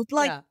world,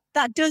 like,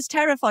 that does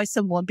terrify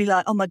someone. Be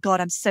like, oh my God,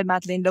 I'm so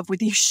madly in love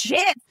with you.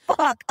 Shit,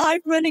 fuck, I'm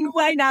running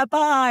away now.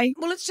 Bye.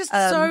 Well, it's just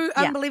so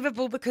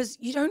unbelievable because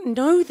you don't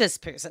know this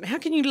person. How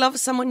can you love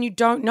someone you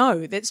don't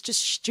know? That's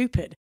just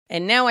stupid.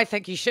 And now I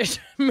think you should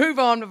move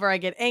on before I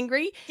get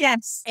angry.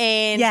 Yes.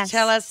 And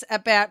tell us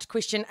about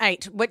question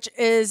 8, which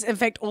is in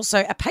fact also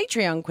a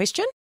Patreon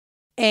question.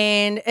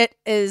 And it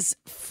is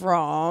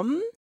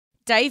from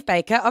Dave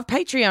Baker of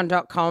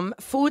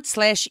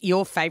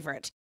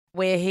patreon.com/yourfavorite.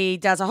 where he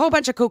does a whole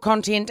bunch of cool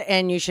content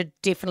and you should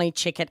definitely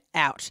check it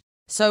out.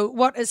 So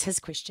what is his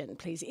question,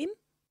 please, Em?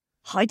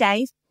 Hi,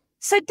 Dave.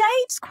 So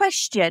Dave's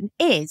question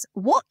is,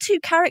 what 2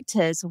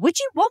 characters would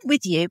you want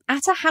with you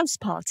at a house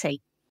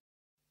party?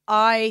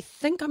 I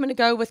think I'm going to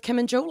go with Kim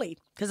and Julie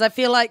because I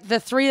feel like the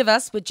 3 of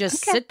us would just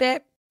sit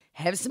back,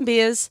 have some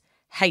beers,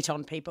 hate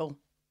on people.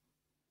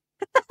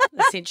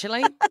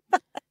 Essentially.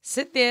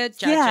 Sit there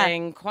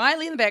judging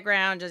quietly in the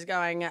background, just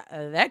going,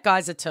 that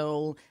guy's a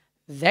tool.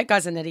 That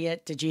guy's an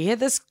idiot. Did you hear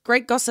this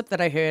great gossip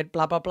that I heard?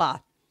 Blah, blah, blah.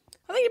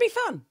 I think it'd be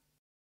fun.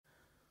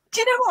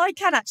 Do you know what? I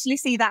can actually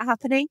see that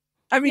happening.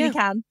 I really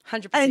can.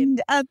 100%.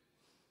 And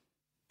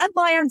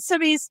my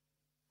answer is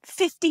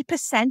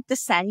 50% the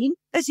same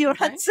as your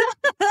answer.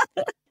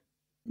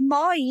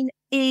 Mine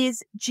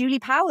is Julie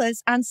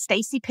Powers and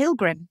Stacey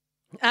Pilgrim.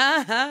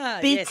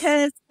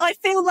 Because I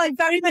feel like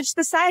very much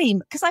the same.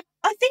 Because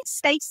I think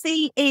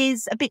Stacey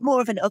is a bit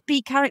more of an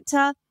upbeat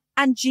character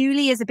and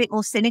Julie is a bit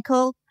more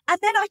cynical. And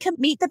then I can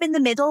meet them in the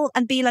middle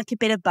and be like a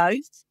bit of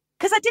both.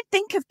 Because I did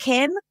think of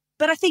Kim,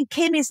 but I think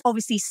Kim is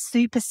obviously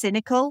super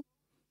cynical.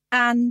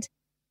 And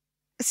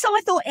so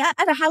I thought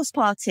at a house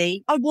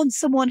party, I want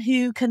someone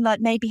who can like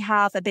maybe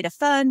have a bit of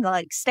fun,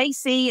 like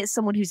Stacey is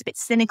someone who's a bit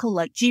cynical,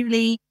 like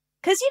Julie.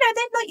 Because, you know,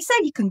 then like you say,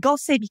 you can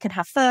gossip, you can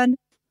have fun.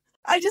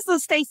 I just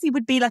thought Stacey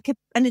would be like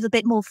a little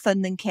bit more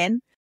fun than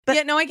Kim. But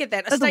yeah, no, I get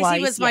that. Stacey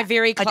was my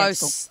very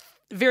close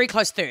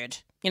third.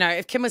 You know,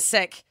 if Kim was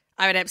sick,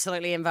 I would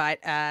absolutely invite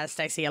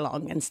Stacey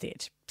along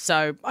instead.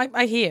 So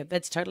I hear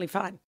that's totally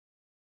fine.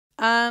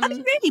 I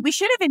mean, really, we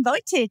should have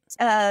invited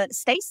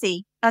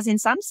Stacey, as in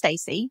Sam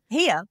Stacey,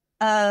 here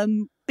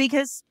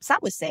because Sam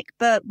was sick,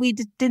 but we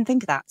didn't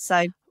think of that.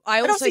 So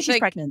I also think she's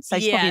pregnant, so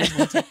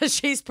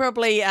she's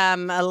probably a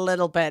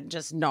little bit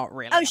just not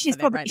really. Oh, she's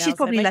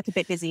probably like a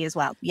bit busy as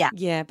well. Yeah,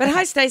 yeah. But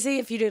hi, Stacey,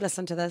 if you do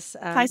listen to this,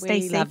 hi,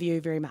 Stacey. We love you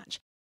very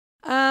much.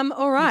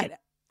 All right.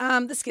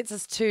 This gets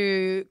us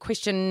to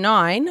question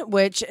 9,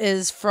 which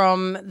is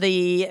from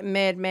the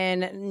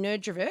Madman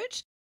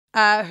Nerdrovert,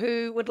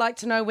 who would like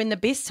to know when the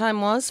best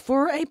time was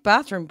for a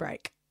bathroom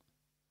break.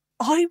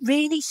 I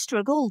really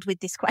struggled with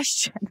this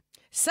question.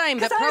 Same,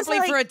 but probably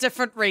for a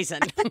different reason.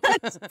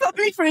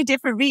 Probably for a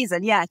different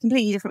reason. Yeah,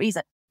 completely different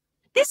reason.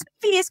 This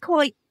movie is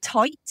quite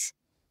tight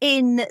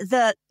in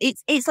that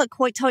it's like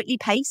quite tightly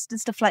paced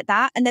and stuff like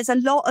that. And there's a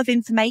lot of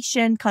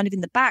information kind of in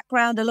the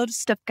background, a lot of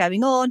stuff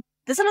going on.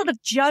 There's a lot of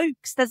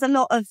jokes. There's a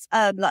lot of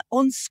like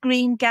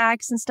on-screen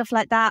gags and stuff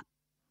like that.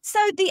 So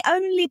the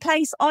only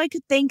place I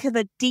could think of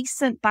a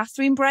decent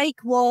bathroom break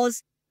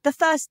was the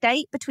first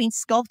date between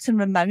Scott and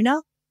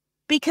Ramona,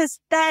 because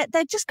they're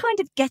just kind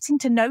of getting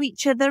to know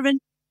each other, and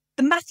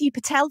the Matthew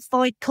Patel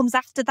fight comes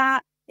after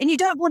that, and you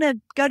don't want to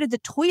go to the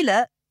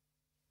toilet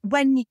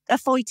when a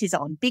fight is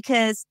on,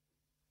 because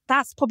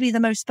that's probably the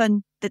most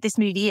fun that this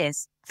movie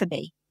is for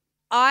me.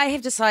 I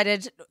have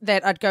decided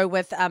that I'd go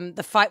with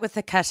the fight with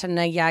the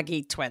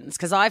Katanayagi twins,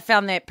 because I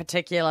found that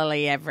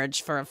particularly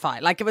average for a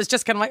fight. Like, it was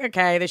just kind of like,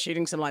 okay, they're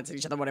shooting some lights at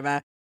each other, whatever.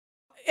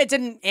 It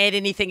didn't add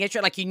anything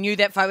extra. Like, you knew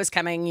that fight was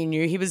coming. You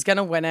knew he was going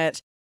to win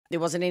it. There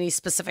wasn't any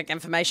specific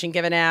information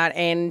given out,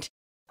 and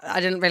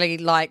I didn't really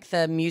like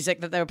the music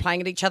that they were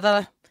playing at each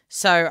other.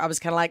 So I was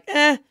kind of like,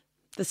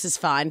 this is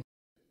fine.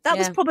 That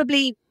was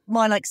probably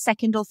my like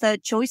second or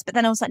third choice, but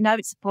then I was like, no,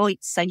 it's a fight,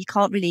 so you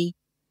can't really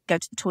go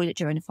to the toilet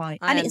during a fight.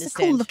 And it's a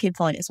cool looking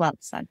fight as well.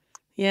 So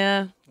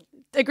yeah,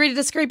 agree to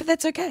disagree, but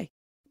that's okay.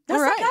 That's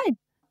all right. Okay.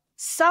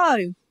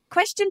 So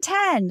question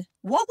 10,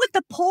 what would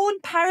the porn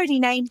parody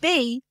name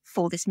be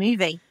for this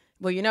movie?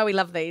 Well, you know we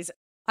love these.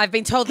 I've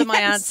been told that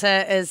my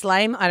answer is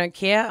lame. I don't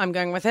care. I'm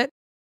going with it.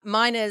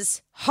 Mine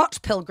is Hot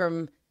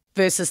Pilgrim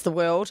versus the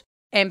World.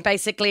 And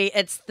basically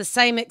it's the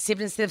same,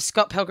 except instead of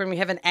Scott Pilgrim, we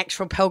have an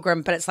actual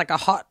pilgrim, but it's like a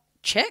hot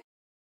chick.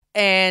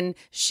 And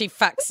she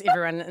fucks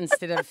everyone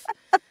instead of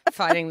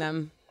fighting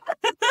them.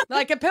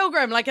 Like a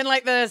pilgrim, like in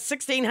like the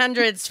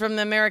 1600s from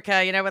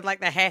America, you know, with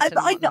like the hat and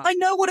I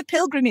know what a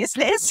pilgrim is,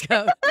 Liz.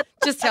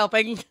 Just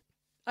helping.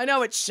 I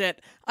know it's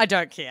shit. I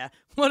don't care.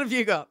 What have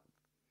you got?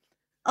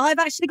 I've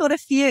actually got a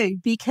few,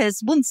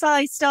 because once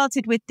I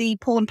started with the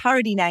porn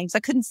parody names,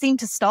 I couldn't seem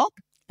to stop.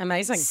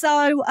 Amazing.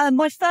 So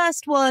my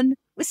first one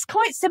was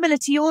quite similar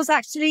to yours,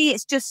 actually.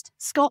 It's just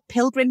Scott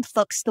Pilgrim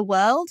fucks the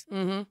world,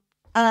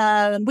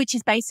 which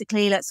is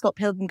basically let Scott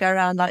Pilgrim go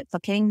around like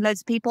fucking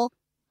loads of people.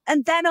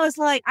 And then I was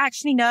like,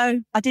 actually, no,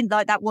 I didn't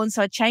like that one.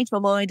 So I changed my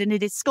mind, and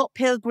it is Scott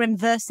Pilgrim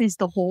versus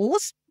the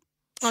Whores.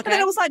 Okay. And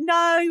then I was like,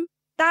 no,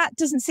 that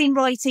doesn't seem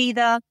right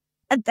either.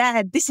 And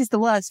then this is the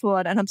worst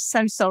one, and I'm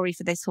so sorry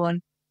for this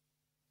one.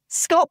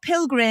 Scott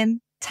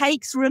Pilgrim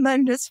takes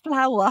Ramona's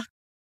flower.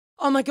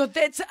 Oh my God,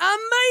 that's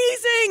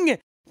amazing.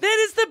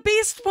 That is the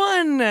best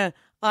one.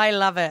 I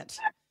love it.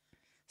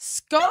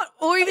 Scott,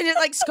 or even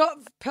like Scott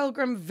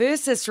Pilgrim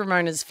versus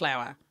Ramona's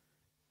flower.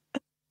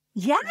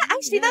 Yeah,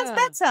 actually, that's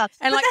better.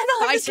 And but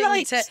like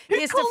fighting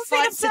he has to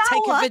fight to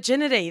take a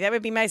virginity. That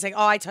would be amazing.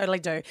 Oh, I totally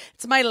do.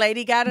 It's my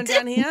lady garden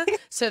down here,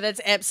 so that's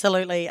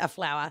absolutely a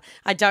flower.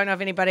 I don't know if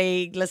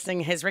anybody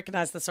listening has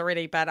recognized this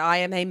already, but I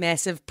am a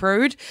massive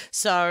prude,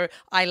 so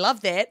I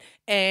love that.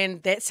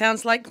 And that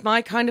sounds like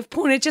my kind of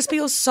porn. It'd just be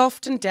all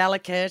soft and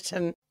delicate,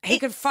 and he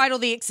could fight all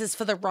the exes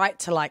for the right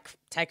to like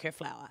take her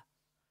flower.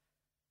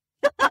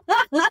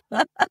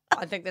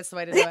 I think that's the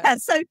way to do it. Yeah,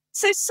 so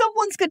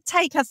someone's going to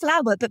take her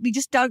flower, but we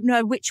just don't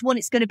know which one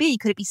it's going to be.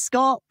 Could it be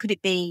Scott? Could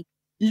it be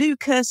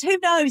Lucas? Who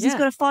knows? He's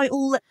going to fight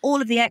all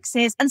of the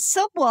exes, and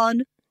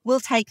someone will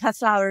take her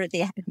flower at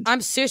the end.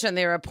 I'm certain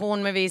there are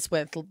porn movies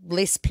with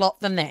less plot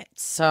than that.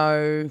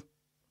 So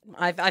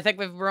I think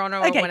we're on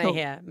a winner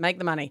here. Make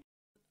the money.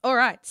 All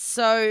right.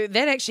 So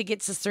that actually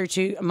gets us through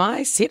to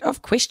my set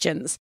of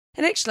questions.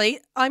 And actually,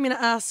 I'm going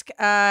to ask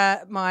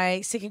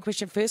my second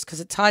question first, because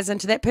it ties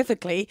into that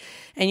perfectly.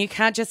 And you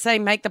can't just say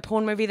make the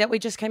porn movie that we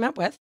just came up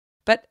with.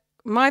 But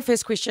my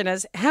first question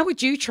is, how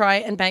would you try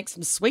and make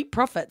some sweet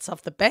profits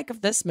off the back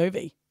of this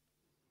movie?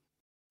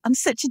 I'm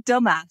such a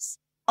dumbass.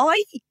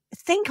 I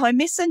think I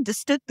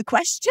misunderstood the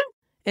question.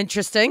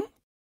 Interesting.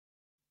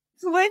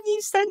 When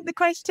you sent the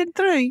question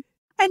through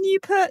and you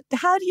put,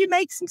 how do you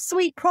make some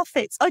sweet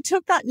profits? I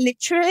took that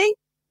literally.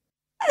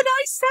 And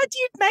I said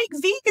you'd make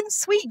vegan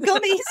sweet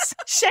gummies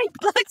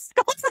shaped like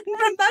Scott and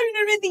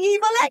Ramona in the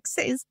Evil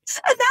Exes.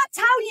 And that's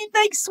how you'd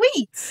make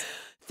sweets.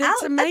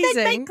 That's amazing. And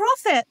then make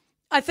profit.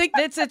 I think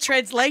that's a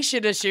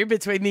translation issue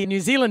between the New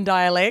Zealand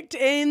dialect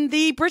and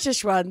the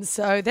British one.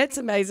 So that's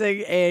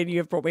amazing. And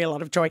you've brought me a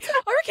lot of joy.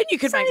 I reckon you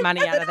could make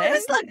money out of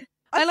that.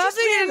 I love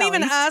that you didn't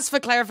even ask for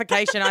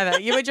clarification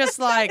either. You were just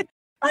like,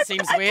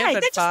 seems weird,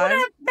 but they fine. just want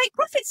to make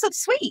profits of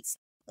sweets.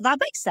 That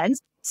makes sense.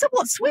 So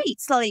what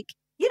sweets? Like,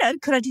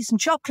 could I do some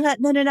chocolate?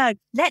 No.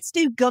 Let's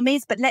do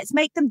gummies, but let's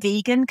make them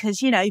vegan because,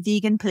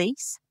 vegan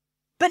police.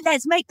 But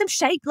let's make them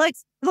shaped like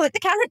the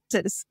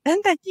characters.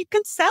 And then you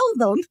can sell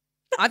them.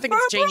 I think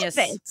it's genius.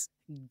 Profit.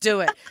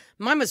 Do it.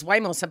 Mine was way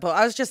more simple.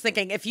 I was just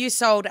thinking if you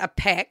sold a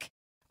pack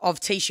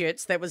of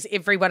T-shirts that was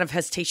every one of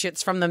his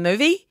T-shirts from the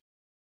movie,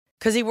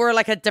 because he wore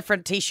like a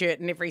different T-shirt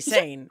in every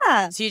scene.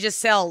 Yeah. So you just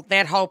sell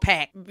that whole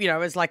pack,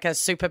 as like a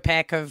super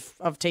pack of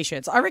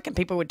T-shirts. I reckon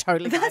people would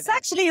totally buy That's that.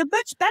 actually a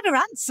much better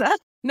answer.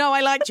 No,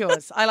 I liked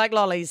yours. I like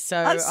lollies, so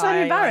I'm so I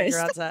embarrassed.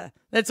 like your answer.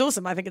 That's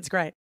awesome. I think it's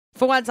great.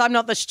 For once, I'm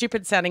not the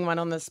stupid sounding one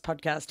on this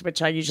podcast,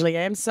 which I usually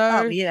am.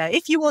 So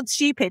if you want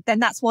stupid, then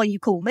that's why you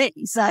call me.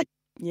 So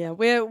yeah,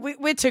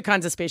 we're two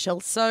kinds of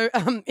special. So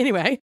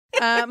anyway,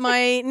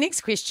 my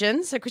next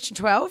question. So question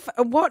 12: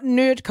 what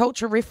nerd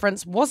culture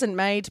reference wasn't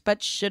made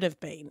but should have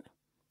been?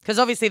 Because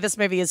obviously this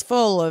movie is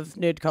full of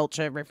nerd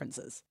culture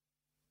references.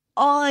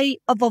 I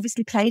have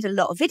obviously played a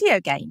lot of video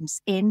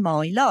games in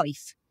my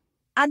life.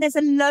 And there's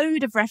a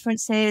load of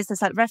references.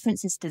 There's like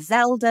references to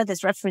Zelda.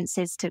 There's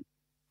references to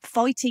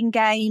fighting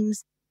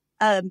games.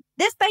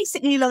 There's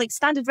basically like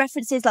standard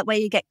references, like where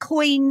you get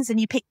coins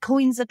and you pick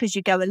coins up as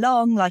you go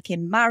along, like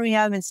in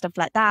Mario and stuff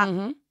like that.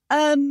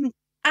 Mm-hmm.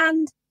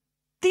 And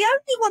the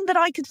only one that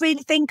I could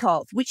really think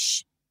of,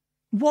 which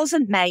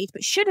wasn't made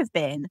but should have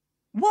been,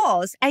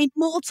 was a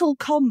Mortal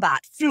Kombat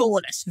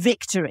flawless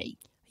victory.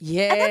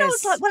 Yes. And then I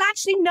was like, well,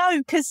 actually, no,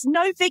 because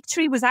no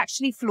victory was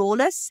actually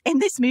flawless in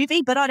this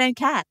movie, but I don't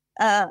care.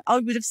 I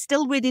would have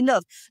still really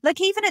loved,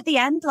 like, even at the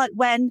end, like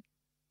when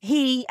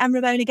he and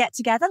Ramona get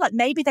together, like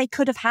maybe they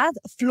could have had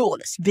a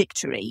flawless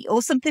victory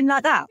or something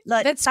like that.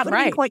 Like That's that would have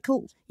great. been quite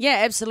cool.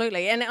 Yeah,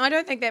 absolutely. And I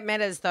don't think that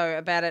matters, though,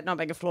 about it not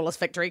being a flawless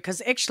victory,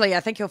 because actually I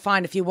think you'll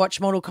find if you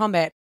watch Mortal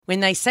Kombat,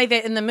 when they say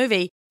that in the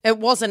movie, it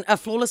wasn't a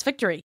flawless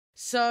victory.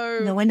 So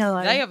No, I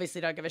know. they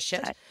obviously don't give a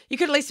shit. You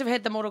could at least have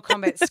had the Mortal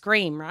Kombat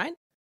scream, right?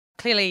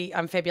 Clearly,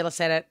 I'm fabulous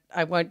at it.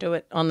 I won't do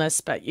it on this,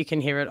 but you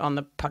can hear it on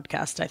the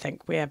podcast, I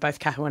think, where both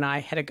Kahu and I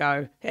had a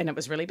go, and it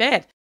was really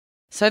bad.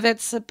 So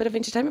that's a bit of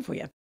entertainment for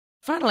you.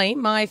 Finally,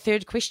 my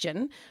third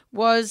question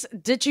was,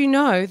 did you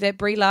know that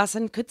Brie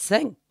Larson could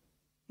sing?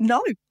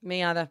 No.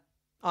 Me either.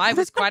 I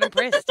was quite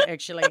impressed,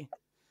 actually.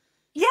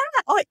 Yeah,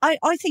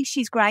 I think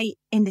she's great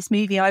in this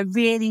movie. I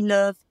really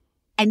love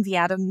Envy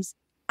Adams.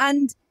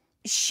 And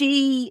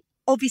she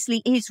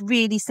obviously is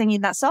really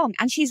singing that song.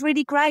 And she's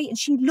really great and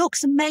she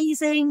looks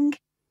amazing.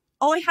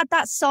 I had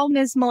that song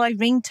as my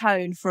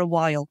ringtone for a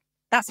while.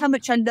 That's how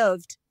much I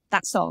loved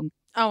that song.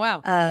 Oh,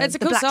 wow. It's a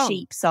the cool Black song.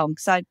 Sheep song.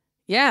 So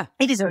Yeah.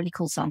 it is a really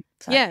cool song.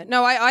 So. Yeah,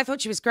 no, I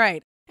thought she was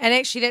great. And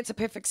actually, that's a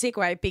perfect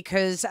segue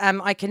because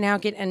I can now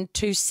get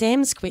into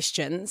Sam's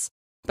questions.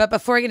 But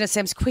before I get into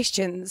Sam's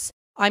questions,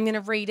 I'm going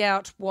to read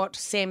out what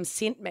Sam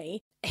sent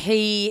me.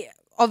 He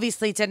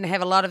obviously didn't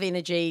have a lot of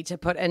energy to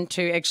put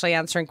into actually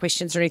answering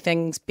questions or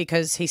anything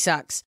because he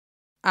sucks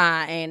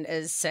and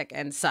is sick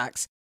and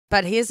sucks.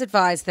 But he has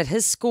advised that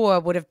his score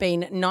would have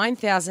been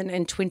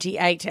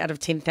 9,028 out of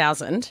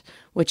 10,000,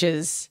 which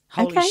is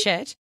holy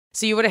shit.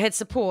 So you would have had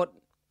support,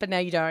 but now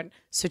you don't.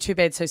 So too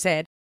bad, so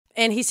sad.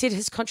 And he said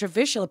his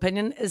controversial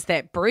opinion is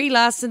that Brie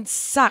Larson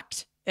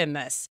sucked in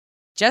this.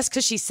 Just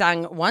because she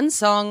sung one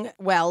song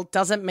well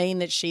doesn't mean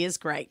that she is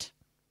great.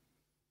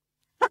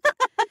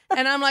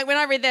 And I'm like, when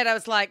I read that, I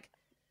was like,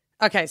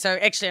 okay, so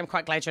actually I'm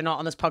quite glad you're not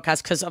on this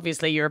podcast because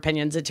obviously your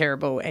opinions are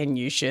terrible and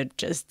you should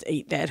just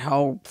eat that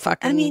whole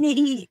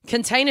fucking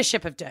container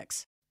ship of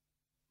dicks.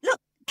 Look,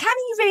 can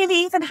he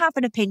really even have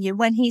an opinion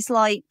when he's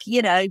like,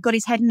 got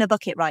his head in a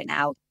bucket right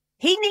now?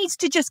 He needs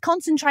to just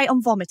concentrate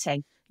on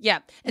vomiting. Yeah.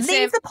 And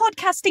Leave the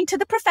podcasting to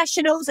the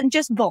professionals and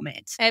just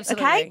vomit.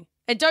 Absolutely. Okay?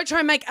 And don't try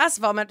and make us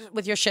vomit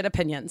with your shit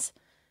opinions.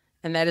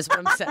 And that is what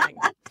I'm saying.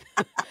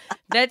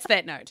 That's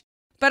that note.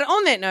 But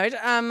on that note,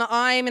 I'm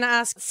going to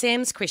ask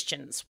Sam's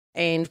questions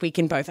and we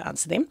can both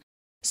answer them.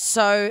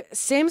 So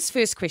Sam's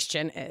first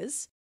question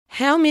is,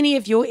 how many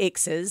of your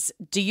exes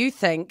do you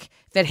think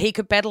that he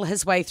could battle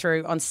his way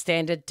through on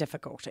standard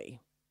difficulty?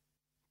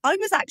 I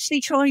was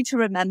actually trying to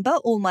remember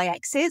all my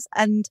exes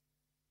and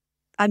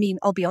I mean,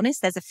 I'll be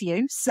honest, there's a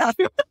few. So,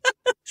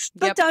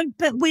 but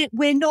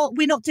we're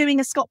not doing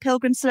a Scott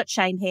Pilgrim slut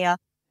shame here.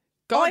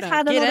 I've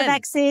had a lot of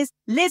exes.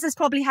 Liz has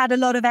probably had a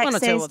lot of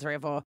exes. 1 or 2 or 3 or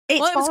 4. It's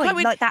fine. It was quite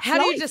weird. Like, that's how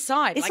do you life.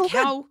 decide? It's like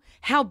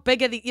how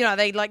big are the, you know,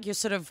 they like your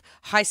sort of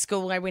high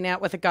school, I went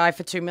out with a guy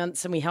for 2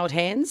 months and we held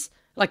hands?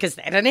 Like, is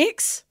that an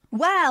ex?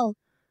 Well,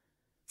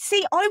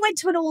 see, I went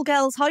to an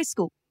all-girls high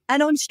school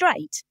and I'm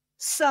straight.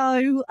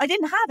 So I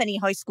didn't have any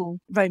high school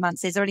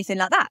romances or anything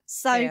like that.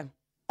 So Yeah.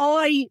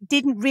 I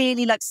didn't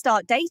really like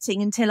start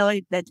dating until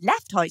I had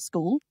left high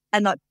school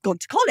and like gone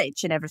to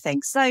college and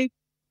everything. So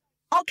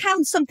I'll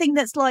count something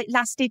that's like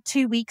lasted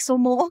 2 weeks or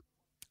more.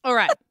 All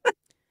right.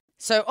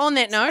 So on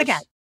that note, Okay.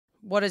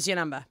 what is your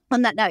number?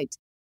 On that note,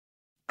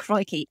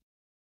 crikey,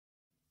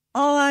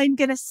 I'm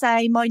going to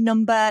say my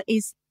number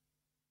is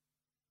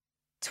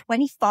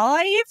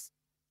 25.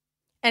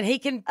 And he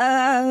can beat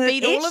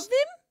all of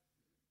them?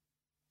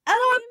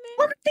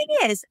 Well, the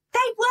thing is, they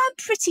were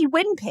pretty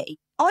wimpy.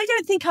 I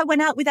don't think I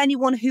went out with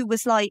anyone who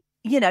was like,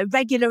 you know,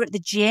 regular at the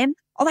gym.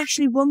 Oh,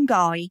 actually, one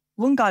guy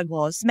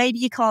was. Maybe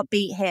you can't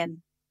beat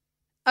him.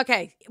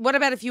 Okay. What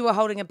about if you were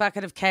holding a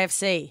bucket of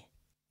KFC?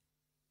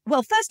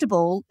 Well, first of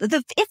all,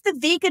 if the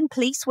vegan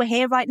police were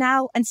here right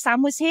now and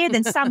Sam was here,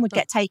 then Sam would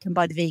get taken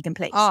by the vegan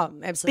police. Oh,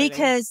 absolutely.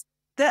 Because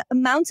the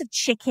amount of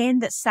chicken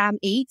that Sam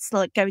eats,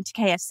 like going to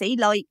KFC,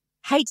 like,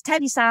 hate to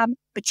tell you, Sam,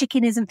 but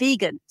chicken isn't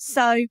vegan.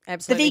 So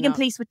Absolutely the vegan not.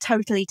 police would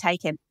totally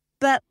take him.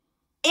 But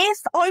if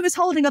I was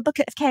holding a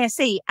bucket of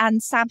KFC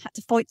and Sam had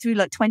to fight through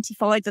like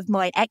 25 of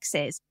my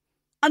exes,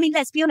 I mean,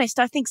 let's be honest,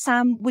 I think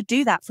Sam would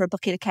do that for a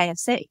bucket of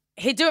KFC.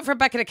 He'd do it for a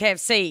bucket of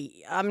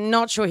KFC. I'm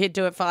not sure he'd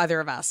do it for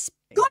either of us.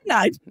 God,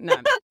 no. No.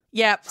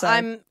 Yeah, So-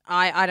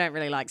 I don't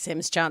really like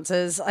Sam's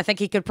chances. I think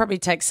he could probably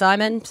take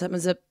Simon.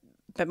 Simon's a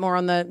bit more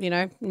on the, you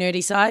know,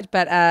 nerdy side.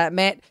 But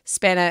Matt,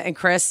 Spanner, and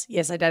Chris,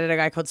 yes, I dated a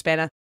guy called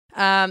Spanner.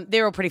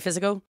 They're all pretty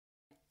physical.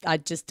 I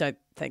just don't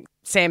think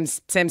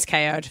Sam's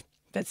KO'd.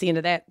 That's the end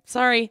of that.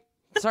 Sorry,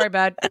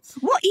 bud.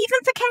 What, even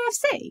for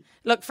KFC?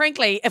 Look,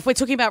 frankly, if we're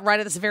talking about right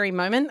at this very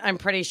moment, I'm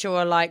pretty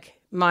sure like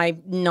my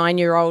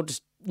 9-year-old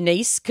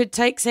niece could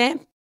take Sam.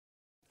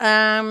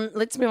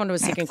 Let's move on to a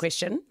second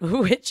question,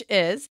 which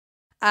is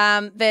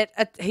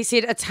that he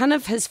said a ton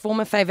of his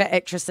former favourite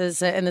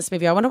actresses are in this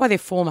movie. I wonder why they're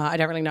former. I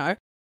don't really know.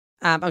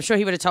 I'm sure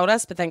he would have told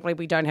us, but thankfully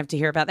we don't have to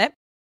hear about that.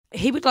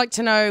 He would like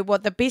to know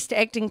what the best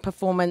acting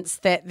performance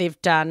that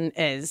they've done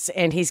is,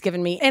 and he's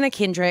given me Anna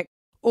Kendrick,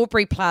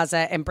 Aubrey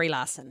Plaza, and Brie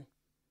Larson.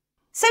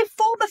 So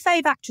former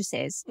fave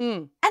actresses. Mm.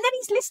 And then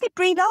he's listed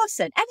Brie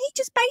Larson. And he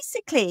just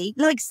basically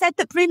like said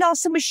that Brie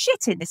Larson was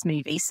shit in this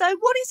movie. So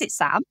what is it,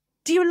 Sam?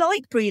 Do you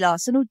like Brie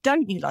Larson or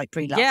don't you like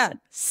Brie Larson? Yeah,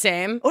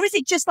 Sam. Or is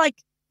it just like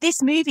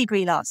this movie,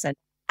 Brie Larson?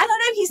 And I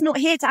know he's not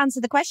here to answer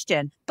the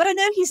question, but I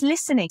know he's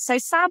listening. So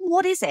Sam,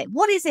 what is it?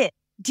 What is it?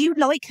 Do you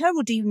like her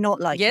or do you not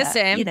like her? Yes,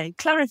 Sam. You know,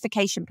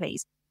 clarification,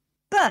 please.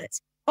 But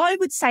I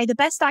would say the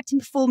best acting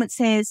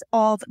performances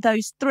of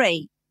those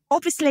three.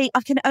 Obviously,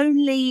 I can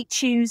only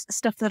choose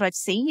stuff that I've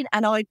seen,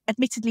 and I've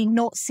admittedly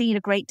not seen a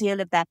great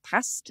deal of their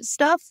past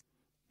stuff.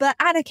 But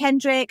Anna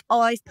Kendrick,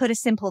 I've put a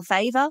simple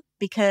favour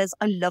because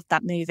I loved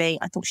that movie.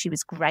 I thought she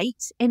was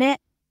great in it.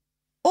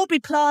 Aubrey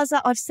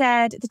Plaza, I've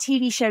said the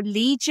TV show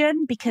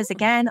Legion because,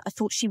 again, I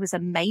thought she was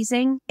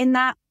amazing in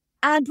that.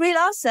 And Brie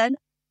Larson,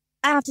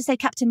 I have to say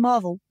Captain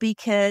Marvel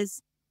because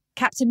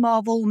Captain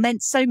Marvel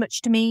meant so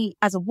much to me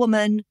as a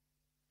woman.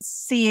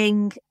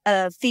 Seeing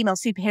a female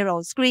superhero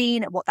on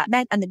screen and what that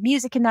meant, and the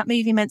music in that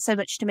movie meant so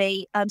much to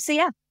me. So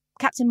yeah,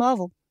 Captain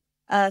Marvel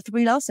for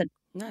Brie Larson.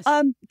 Nice.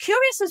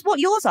 Curious as what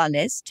yours are,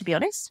 Liz, to be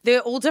honest.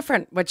 They're all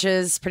different, which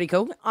is pretty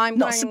cool. I'm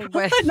Not, going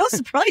with... not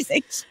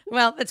surprising.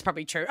 Well, that's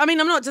probably true. I mean,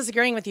 I'm not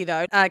disagreeing with you,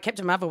 though.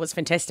 Captain Marvel was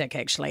fantastic,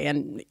 actually,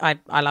 and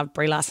I love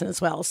Brie Larson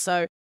as well.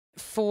 So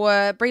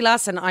for Brie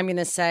Larson, I'm going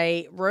to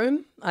say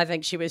Room. I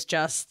think she was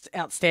just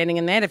outstanding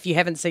in that. If you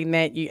haven't seen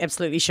that, you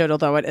absolutely should,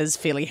 although it is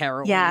fairly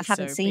harrowing. Yeah, I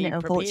haven't so seen be it,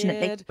 unfortunately.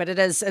 prepared. But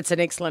it's an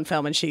excellent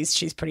film, and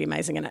she's pretty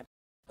amazing in it.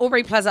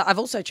 Aubrey Plaza, I've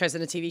also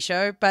chosen a TV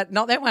show, but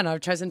not that one.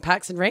 I've chosen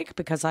Parks and Rec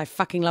because I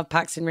fucking love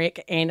Parks and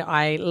Rec, and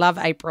I love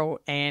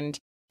April, and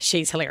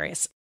she's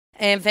hilarious.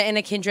 And for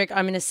Anna Kendrick,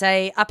 I'm going to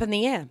say Up in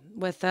the Air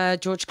with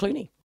George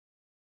Clooney.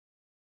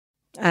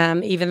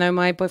 Even though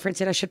my boyfriend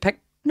said I should pick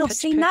Not Pitch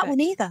seen that one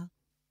Perfect. either.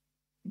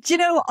 Do you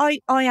know, I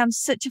am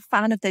such a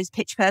fan of those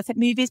Pitch Perfect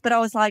movies, but I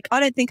was like, I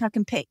don't think I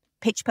can pick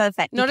Pitch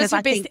Perfect Not as because your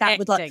I best think that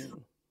would like.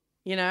 acting,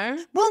 you know?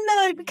 Well,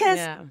 no, because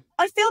Yeah.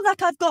 I feel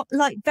like I've got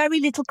like very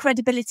little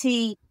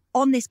credibility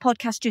on this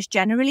podcast just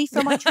generally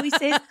for my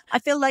choices. I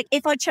feel like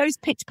if I chose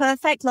Pitch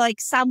Perfect,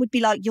 like Sam would be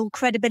like, your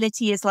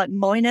credibility is like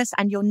minus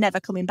and you're never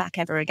coming back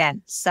ever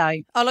again. So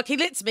Oh, look, he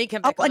lets me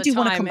come back all I the do time.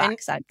 want to come and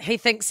back. So he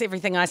thinks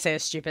everything I say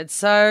is stupid,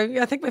 so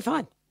I think we're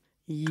fine.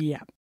 Yeah.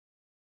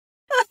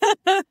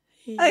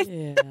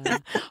 Yeah.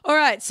 All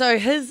right. So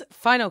his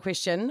final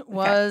question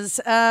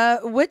was,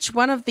 which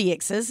one of the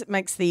exes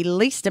makes the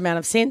least amount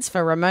of sense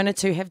for Ramona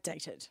to have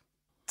dated?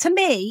 to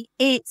me,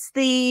 it's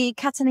the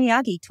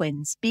Kataniyagi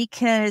twins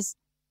because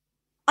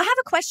I have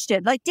a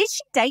question. Like, did she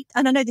date,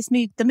 and I know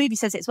the movie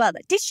says it as well,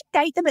 like, did she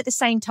date them at the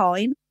same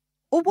time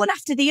or one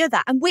after the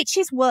other? And which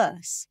is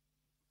worse?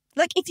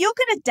 Like, if you're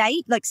going to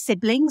date like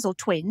siblings or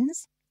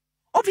twins,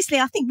 obviously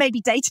I think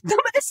maybe dating them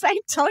at the same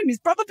time is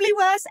probably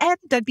worse. Em,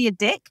 don't be a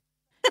dick.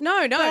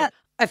 No. But-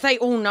 if they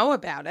all know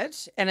about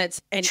it and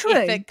it's an True.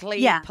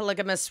 ethically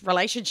polygamous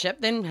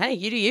relationship, then hey,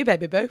 you do you,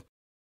 baby boo.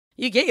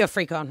 You get your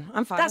freak on.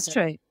 I'm fine. That's with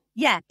true.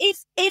 Yeah.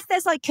 If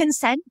there's like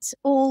consent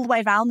all the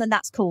way around, then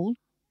that's cool.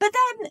 But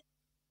then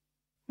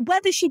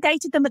whether she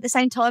dated them at the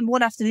same time,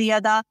 one after the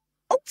other,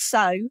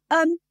 also,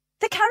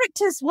 the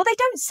characters, well, they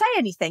don't say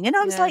anything. And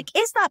I was like,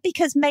 is that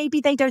because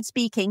maybe they don't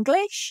speak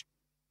English?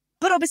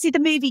 But obviously the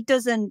movie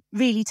doesn't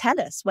really tell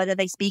us whether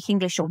they speak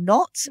English or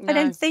not. No. I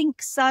don't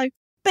think so.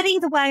 But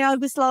either way, I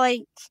was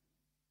like,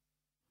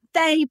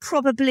 they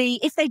probably,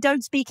 if they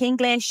don't speak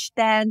English,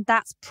 then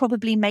that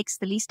probably makes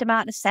the least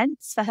amount of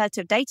sense for her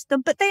to have dated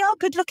them. But they are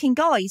good looking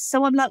guys.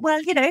 So I'm like,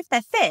 well, you know, if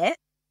they're fit,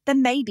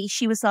 then maybe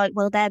she was like,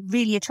 well, they're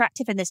really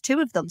attractive and there's two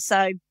of them.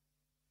 So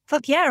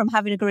fuck yeah, I'm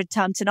having a good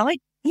time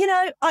tonight. You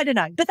know, I don't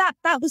know. But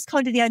that was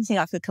kind of the only thing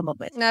I could come up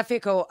with. No, fair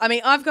cool. I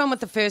mean, I've gone with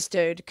the first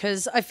dude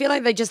because I feel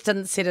like they just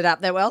didn't set it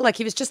up that well. Like,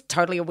 he was just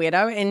totally a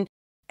weirdo. And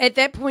at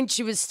that point,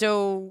 she was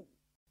still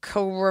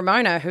cool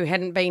Ramona, who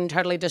hadn't been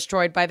totally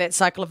destroyed by that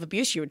cycle of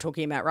abuse you were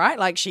talking about, right?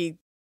 Like, she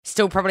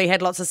still probably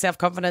had lots of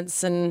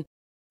self-confidence and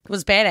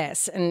was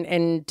badass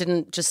and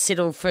didn't just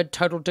settle for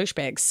total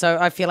douchebags. So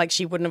I feel like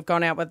she wouldn't have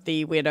gone out with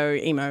the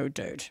weirdo emo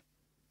dude,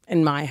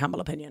 in my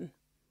humble opinion.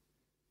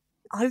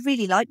 I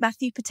really like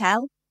Matthew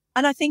Patel.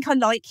 And I think I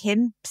like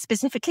him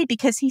specifically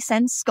because he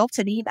sends Scott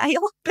an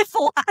email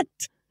beforehand.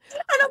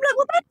 And I'm like,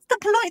 well, that's the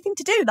polite thing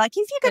to do. Like,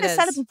 if you're going to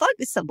settle and fight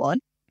with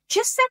someone,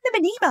 just send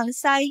them an email and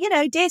say, you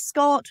know, dear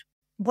Scott,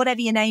 whatever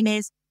your name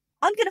is,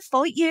 I'm going to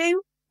fight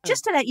you.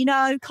 Just to let you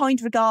know,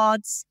 kind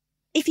regards.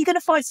 If you're going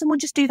to fight someone,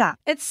 just do that.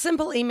 It's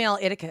simple email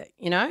etiquette,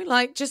 you know?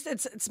 Like, just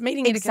it's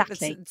meeting Exactly.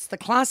 etiquette. It's the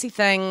classy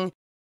thing.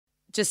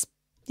 Just,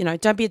 you know,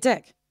 don't be a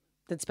dick.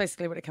 That's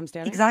basically what it comes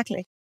down to.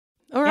 Exactly.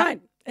 All right.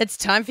 It's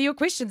time for your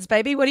questions,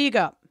 baby. What do you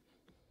got?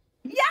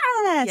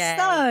 Yes. Yay.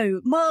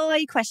 So,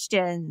 my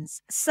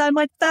questions. So,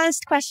 my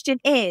first question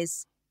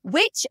is,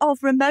 which of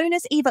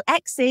Ramona's evil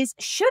exes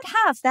should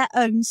have their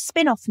own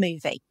spin-off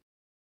movie?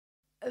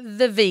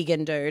 The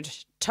vegan dude,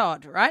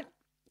 Todd, right?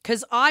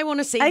 Because I want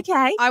to see.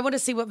 Okay. I want to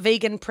see what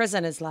vegan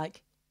prison is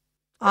like.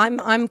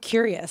 I'm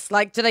curious.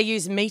 Like, do they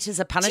use meat as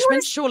a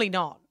punishment? Surely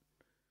not.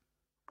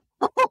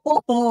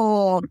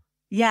 Oh,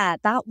 yeah,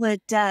 that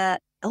would.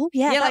 Oh,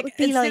 yeah, that would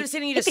be instead like of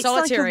sending you to if it's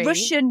solitary, like a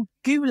Russian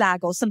gulag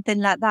or something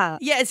like that.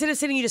 Yeah, instead of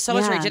sending you to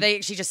solitary, Yeah. do they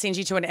actually just send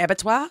you to an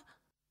abattoir?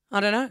 I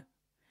don't know.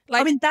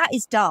 I mean, that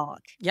is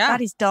dark. Yeah.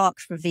 That is dark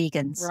for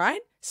vegans.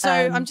 Right? So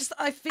I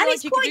feel And like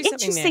it's you quite could do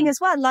something interesting there. as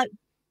well. Like,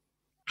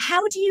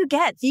 how do you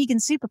get vegan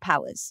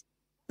superpowers?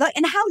 Like,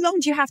 and how long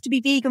do you have to be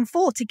vegan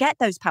for to get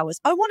those powers?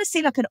 I want to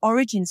see like an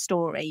origin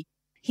story.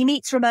 He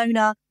meets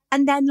Ramona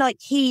and then like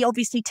he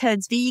obviously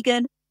turns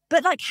vegan.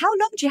 But like, how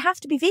long do you have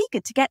to be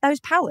vegan to get those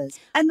powers?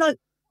 And like,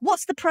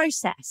 what's the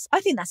process? I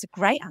think that's a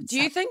great answer.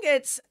 Do you think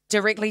it's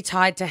directly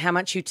tied to how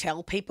much you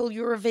tell people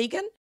you're a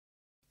vegan?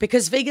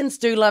 Because vegans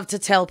do love to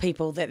tell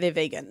people that they're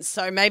vegans.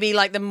 So maybe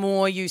like the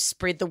more you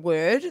spread the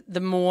word, the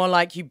more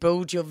like you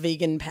build your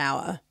vegan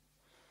power.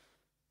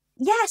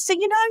 Yeah, so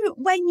you know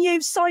when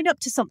you sign up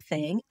to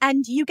something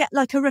and you get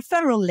like a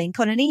referral link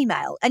on an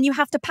email and you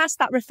have to pass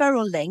that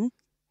referral link,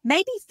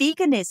 maybe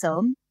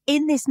veganism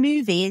in this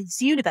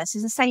movie's universe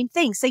is the same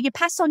thing. So you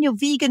pass on your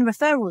vegan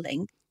referral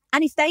link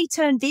and if they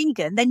turn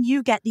vegan, then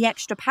you get the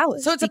extra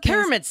powers. So it's a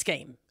pyramid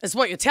scheme, is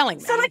what you're telling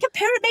me. So like a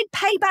pyramid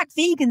payback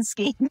vegan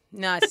scheme.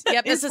 Nice.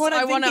 Yep, this is what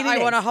I I'm want thinking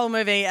it a is. whole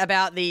movie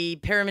about the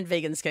pyramid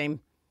vegan scheme.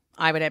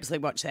 I would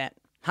absolutely watch that.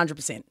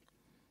 100%.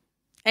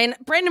 And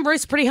Brandon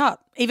Bruce pretty hot,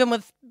 even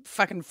with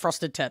fucking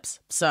frosted tips.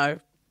 So,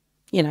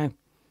 you know,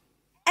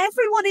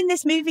 Everyone in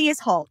this movie is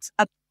hot,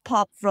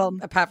 apart from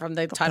the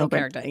title Pilgrim.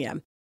 character, yeah.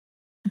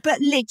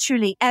 But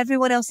literally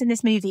everyone else in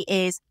this movie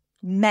is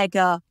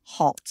mega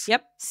hot.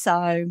 Yep.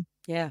 So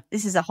Yeah.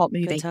 this is a hot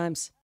movie. Good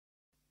times.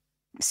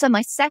 So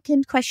my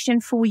second question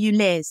for you,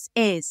 Liz,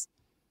 is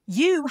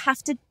you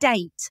have to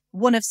date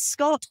one of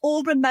Scott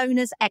or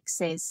Ramona's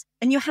exes,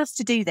 and you have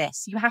to do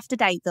this. You have to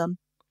date them.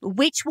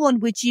 Which one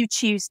would you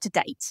choose to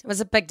date? It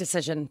was a big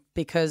decision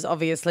because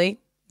obviously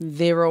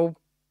they're all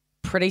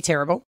pretty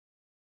terrible.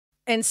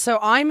 And so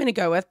I'm going to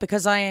go with,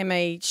 because I am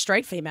a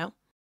straight female,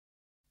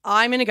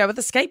 I'm going to go with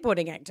the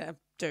skateboarding actor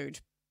dude.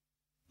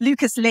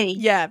 Lucas Lee.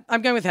 Yeah,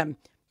 I'm going with him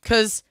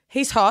because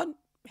he's hot.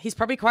 He's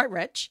probably quite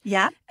rich.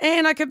 Yeah.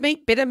 And I could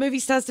meet better movie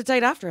stars to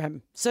date after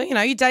him. So, you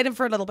know, you date him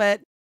for a little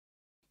bit,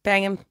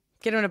 bang him,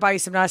 get him to buy you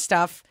some nice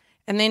stuff,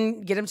 and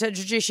then get him to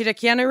introduce you to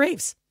Keanu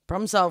Reeves.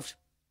 Problem solved.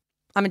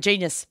 I'm a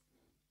genius.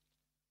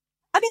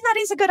 I mean, that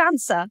is a good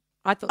answer.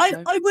 I thought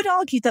so. I would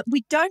argue that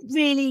we don't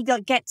really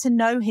like, get to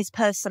know his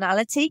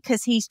personality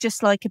because he's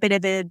just like a bit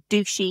of a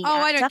douchey Oh,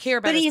 I don't actor. care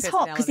about But his he is hot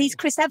because personality. he's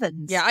Chris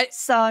Evans. Yeah,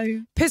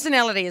 So,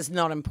 Personality is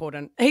not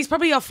important. He's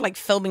probably off like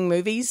filming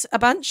movies a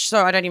bunch,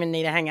 so I don't even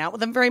need to hang out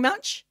with him very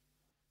much.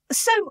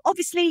 so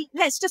obviously,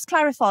 let's just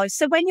clarify.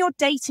 So when you're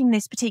dating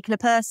this particular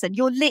person,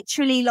 you're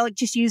literally like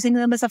just using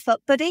them as a fuck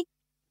buddy?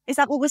 Is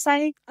that what we're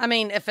saying? I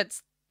mean, if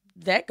it's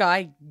that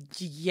guy,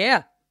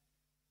 yeah,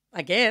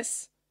 I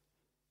guess.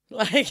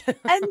 Like,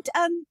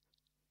 And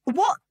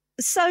what?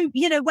 So,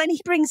 you know, when he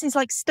brings his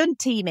like stunt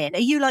team in, are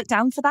you like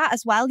down for that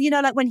as well? You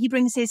know, like when he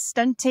brings his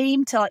stunt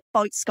team to like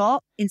fight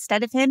Scott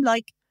instead of him,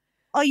 like,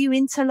 are you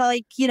into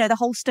like, you know, the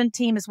whole stunt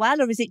team as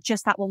well? Or is it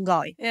just that one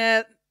guy?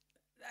 Yeah,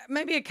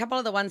 maybe a couple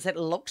of the ones that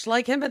looked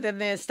like him, but then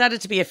there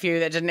started to be a few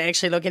that didn't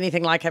actually look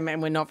anything like him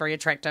and were not very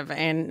attractive.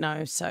 And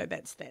no, so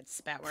that's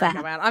about where I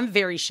go out. I'm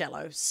very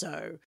shallow,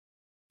 so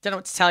don't know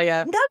what to tell you.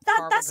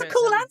 No, that's a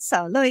cool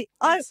answer. Like,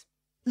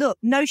 look,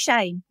 no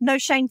shame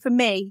from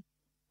me.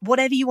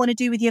 Whatever you want to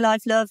do with your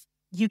life, love,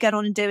 you get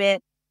on and do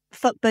it.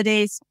 Fuck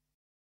buddies,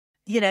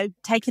 you know,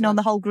 taking on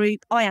the whole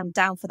group. I am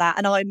down for that,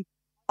 and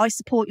I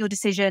support your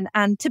decision.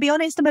 And to be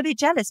honest, I'm a bit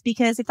jealous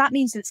because if that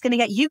means it's going to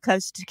get you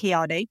closer to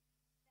Keanu,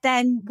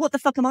 then what the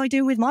fuck am I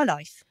doing with my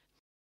life?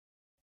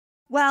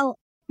 Well,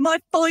 my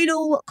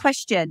final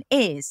question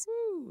is,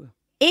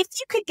 if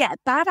you could get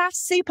badass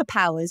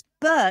superpowers,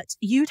 but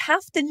you'd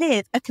have to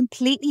live a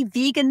completely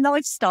vegan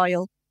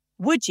lifestyle,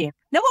 would you?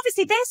 Now,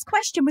 obviously, this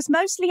question was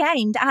mostly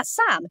aimed at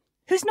Sam,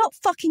 who's not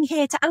fucking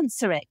here to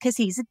answer it because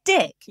he's a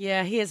dick.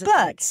 Yeah, he is a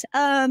dick.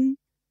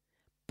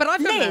 But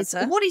I've got an Liz,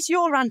 answer. what is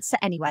your answer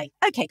anyway?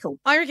 Okay, cool.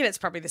 I reckon it's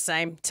probably the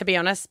same, to be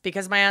honest,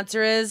 because my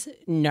answer is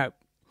no.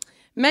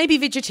 Maybe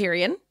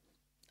vegetarian.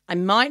 I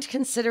might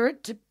consider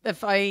it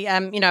if I,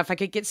 if I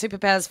could get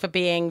superpowers for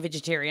being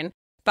vegetarian.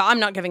 But I'm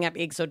not giving up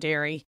eggs or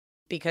dairy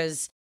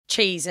because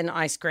cheese and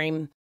ice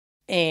cream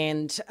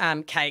and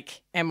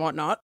cake and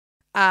whatnot.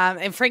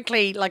 And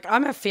frankly, like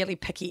I'm a fairly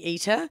picky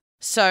eater,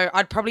 so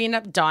I'd probably end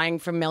up dying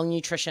from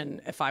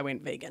malnutrition if I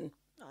went vegan.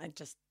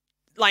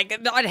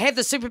 I'd have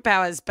the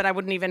superpowers, but I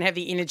wouldn't even have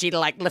the energy to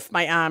like lift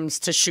my arms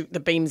to shoot the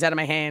beams out of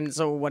my hands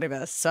or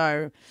whatever.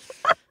 So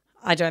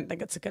I don't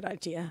think it's a good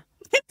idea.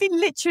 It'd be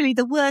literally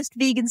the worst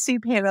vegan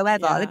superhero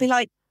ever. Yeah. They'd be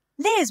like,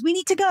 Liz, we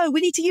need to go.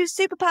 We need to use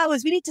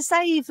superpowers. We need to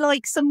save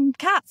like some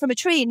cat from a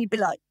tree. And you'd be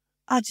like,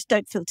 I just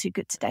don't feel too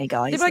good today,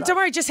 guys. They'd be like, don't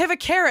worry, just have a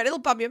carrot. It'll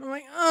bump you up. I'm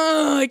like,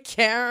 oh, a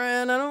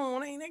carrot. I don't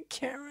want to eat a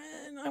carrot.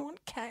 I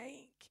want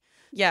cake.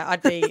 Yeah,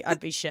 I'd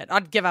be shit.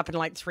 I'd give up in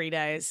like 3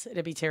 days.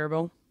 It'd be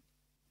terrible.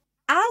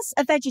 As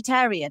a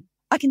vegetarian,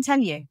 I can tell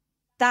you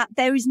that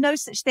there is no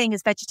such thing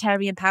as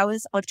vegetarian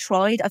powers. I've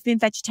tried. I've been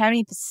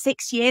vegetarian for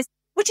 6 years,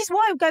 which is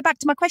why I go back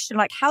to my question,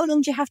 like, how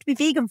long do you have to be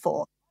vegan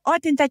for?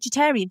 I've been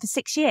vegetarian for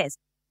 6 years.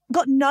 I've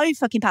got no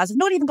fucking powers. I've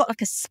not even got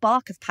like a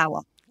spark of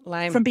power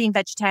from being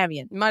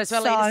vegetarian. You might as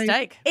well eat a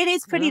steak. It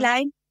is pretty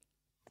lame.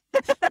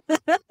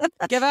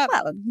 Give up.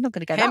 Well, I'm not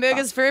going to go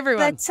hamburgers for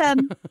everyone.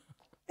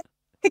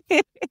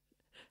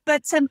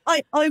 But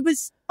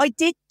I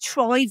did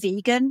try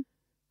vegan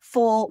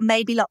for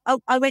maybe like,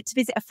 I went to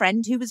visit a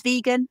friend who was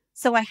vegan.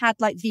 So I had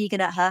like vegan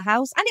at her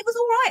house and it was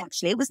all right,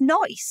 actually. It was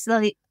nice.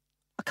 Like,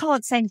 I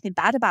can't say anything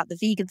bad about the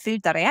vegan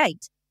food that I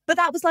ate, but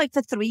that was like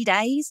for 3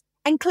 days.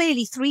 And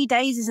clearly 3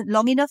 days isn't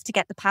long enough to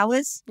get the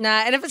powers.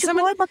 Nah, and if it's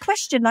someone... my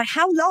question, like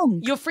how long?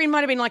 Your friend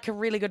might have been like a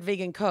really good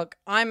vegan cook.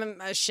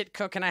 I'm a shit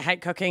cook and I hate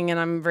cooking and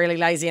I'm really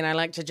lazy and I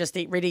like to just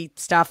eat ready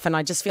stuff and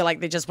I just feel like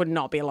there just would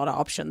not be a lot of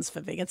options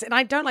for vegans. And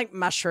I don't like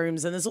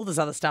mushrooms and there's all this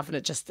other stuff and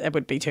it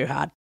would be too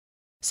hard.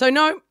 So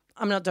no,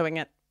 I'm not doing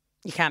it.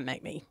 You can't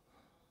make me.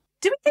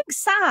 Do we think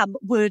Sam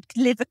would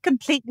live a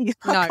completely...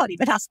 No. I can't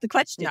even ask the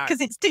question because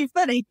it's too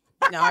funny.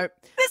 No.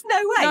 There's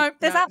no way.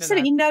 There's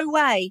absolutely no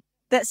way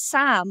that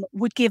Sam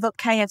would give up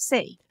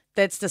KFC.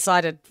 That's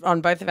decided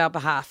on both of our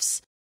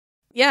behalfs.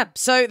 Yeah,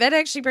 so that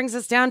actually brings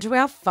us down to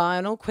our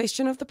final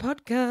question of the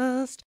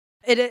podcast.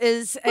 It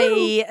is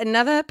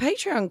another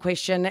Patreon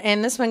question,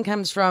 and this one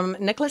comes from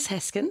Nikolis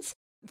Haskins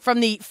from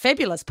the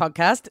fabulous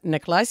podcast,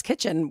 Nikolis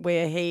Kitchen,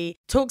 where he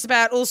talks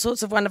about all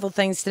sorts of wonderful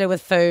things to do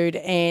with food,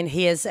 and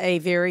he is a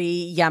very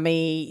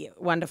yummy,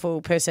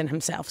 wonderful person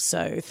himself,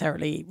 so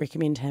thoroughly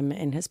recommend him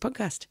and his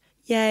podcast.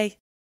 Yay.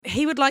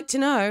 He would like to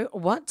know,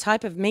 what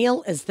type of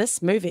meal is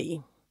this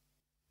movie?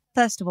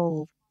 First of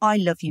all, I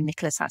love you,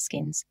 Nikolis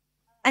Haskins.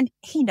 And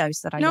he knows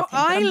that I love him. No,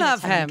 I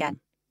love him. Again.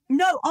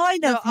 No, I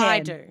love him. I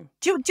do.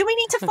 Do we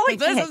need to fight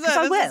for him?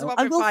 Because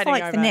I will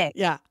fight for Nick.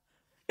 Yeah.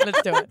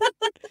 Let's do it.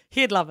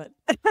 He'd love it.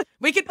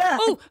 We could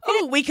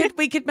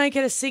we could make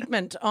it a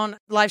segment on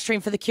live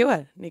stream for The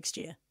Cure next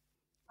year.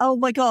 Oh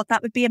my God,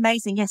 that would be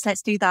amazing. Yes,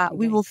 let's do that. Okay.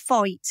 We will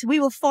fight. We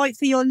will fight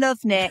for your love,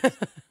 Nick.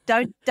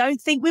 Don't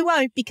think we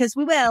won't, because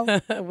we will.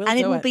 And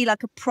it will be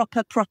like a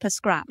proper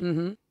scrap.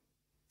 Mm-hmm.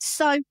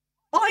 So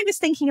I was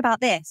thinking about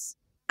this,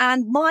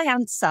 and my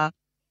answer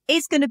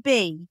is going to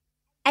be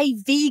a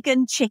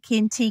vegan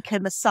chicken tikka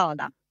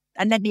masala.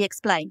 And let me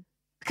explain.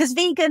 Because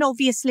vegan,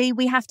 obviously,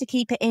 we have to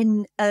keep it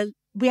on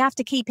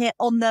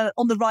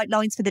the right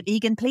lines for the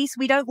vegan police.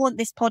 We don't want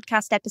this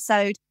podcast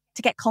episode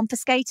to get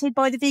confiscated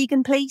by the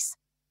vegan police.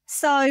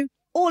 So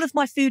all of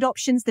my food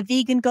options, the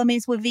vegan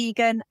gummies were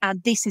vegan,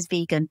 and this is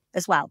vegan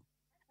as well.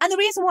 And the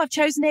reason why I've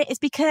chosen it is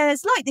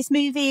because, like this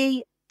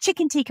movie,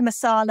 chicken tikka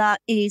masala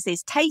is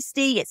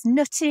tasty, it's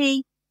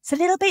nutty, it's a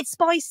little bit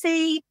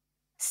spicy,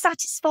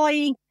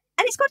 satisfying,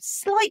 and it's got a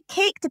slight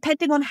kick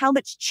depending on how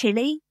much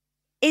chili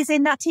is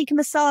in that tikka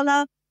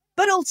masala.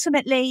 But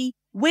ultimately,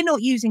 we're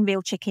not using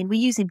real chicken. We're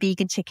using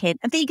vegan chicken.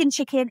 And vegan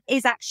chicken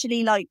is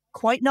actually like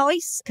quite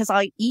nice because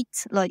I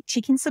eat like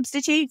chicken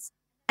substitutes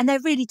and they're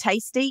really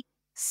tasty.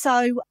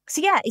 So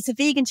yeah, it's a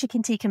vegan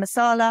chicken tikka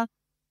masala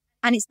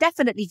and it's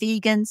definitely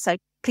vegan. So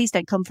please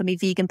don't come for me,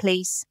 vegan,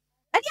 please.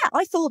 And yeah,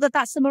 I thought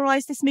that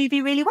summarized this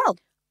movie really well.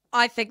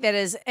 I think that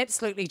is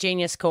absolutely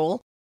genius call.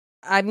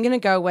 I'm going to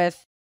go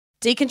with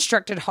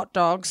deconstructed hot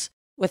dogs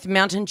with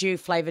Mountain Dew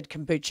flavored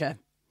kombucha.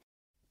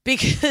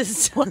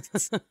 Because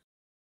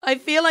I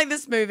feel like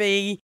this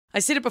movie, I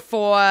said it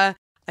before, I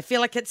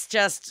feel like it's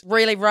just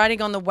really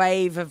riding on the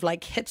wave of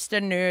like hipster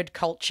nerd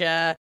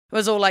culture. It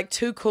was all like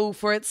too cool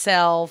for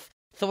itself,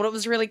 thought it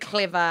was really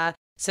clever.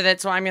 So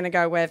that's why I'm going to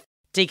go with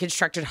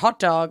deconstructed hot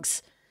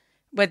dogs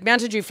with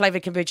Mountain Dew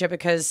flavored kombucha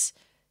because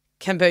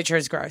kombucha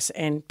is gross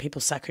and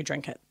people suck who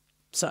drink it.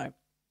 So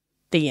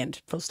the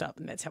end, full stop.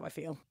 And that's how I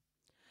feel.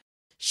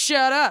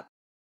 Shut up.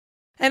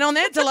 And on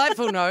that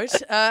delightful note,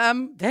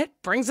 that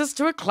brings us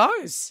to a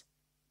close.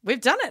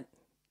 We've done it.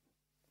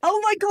 Oh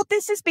my God,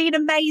 this has been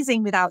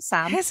amazing without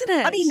Sam. Hasn't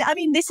it? I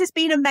mean, this has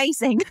been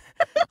amazing.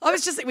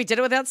 We did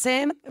it without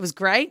Sam. It was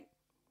great.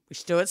 We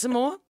should do it some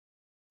more.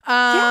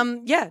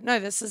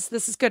 This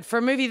is good. For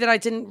a movie that I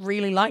didn't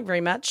really like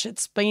very much,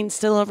 it's been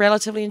still a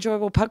relatively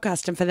enjoyable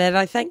podcast. And for that,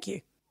 I thank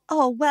you.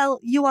 Oh, well,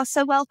 you are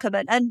so welcome.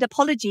 And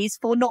apologies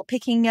for not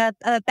picking a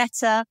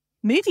better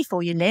movie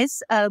for you,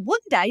 Liz. One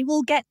day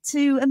we'll get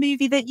to a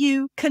movie that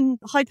you can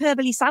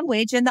hyperbole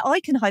sandwich and that I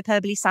can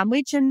hyperbole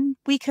sandwich and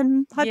we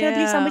can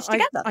hyperbole sandwich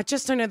together. I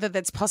just don't know that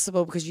that's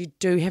possible because you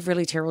do have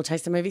really terrible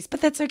taste in movies,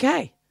 but that's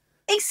okay.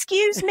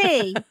 Excuse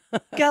me,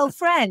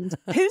 girlfriend,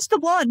 who's the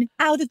one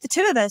out of the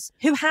two of us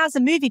who has a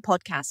movie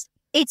podcast?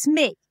 It's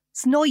me.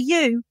 It's not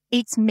you.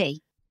 It's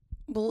me.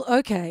 Well,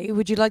 okay.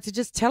 Would you like to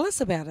just tell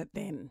us about it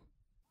then?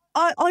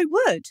 I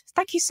would.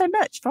 Thank you so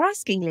much for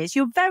asking, Liz.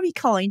 You're very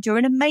kind. You're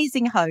an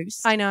amazing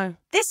host. I know.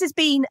 This has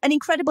been an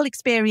incredible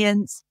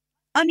experience.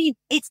 I mean,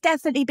 it's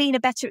definitely been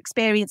a better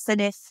experience than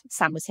if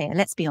Sam was here,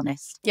 let's be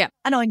honest. Yeah.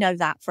 And I know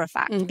that for a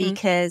fact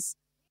because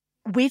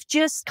we've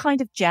just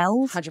kind of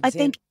gelled. 100%. I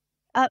think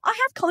I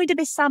have kind of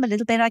missed Sam a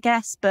little bit, I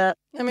guess, but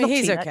I mean, not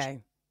he's too much.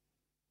 okay.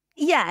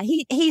 Yeah,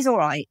 he's all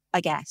right,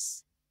 I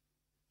guess,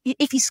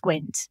 if you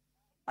squint.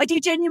 I do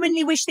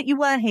genuinely wish that you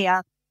were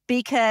here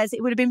because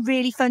it would have been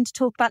really fun to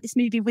talk about this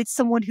movie with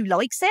someone who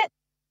likes it.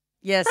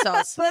 Yeah,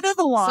 sauce. But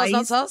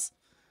otherwise, sauce.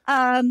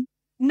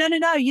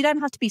 No, you don't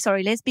have to be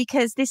sorry, Liz,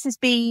 because this has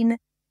been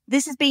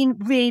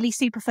really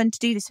super fun to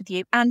do this with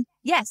you. And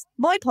yes,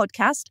 my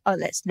podcast. Oh,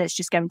 let's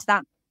just go into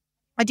that.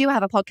 I do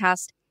have a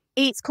podcast.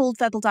 It's called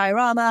Verbal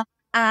Diorama,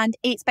 and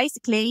it's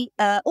basically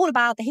all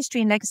about the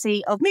history and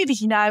legacy of movies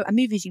you know and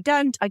movies you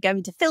don't. I go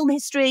into film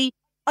history.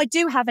 I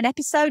do have an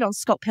episode on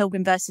Scott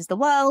Pilgrim versus the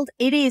World.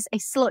 It is a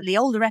slightly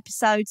older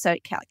episode, so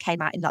it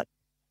came out in like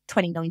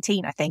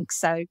 2019, I think.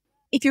 So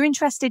if you're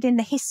interested in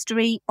the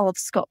history of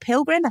Scott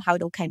Pilgrim and how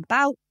it all came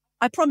about,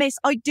 I promise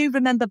I do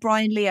remember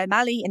Brian Lee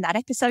O'Malley in that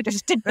episode. I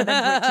just didn't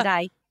remember it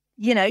today.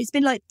 You know, it's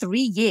been like 3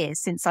 years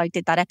since I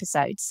did that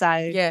episode. So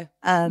yeah,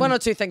 one or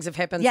two things have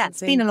happened. Yeah,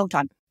 since it's been a long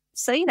time.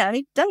 So, you know,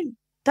 don't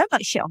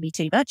like shit on me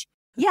too much.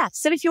 Yeah,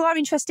 so if you are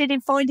interested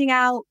in finding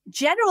out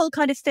general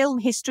kind of film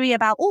history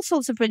about all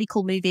sorts of really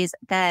cool movies,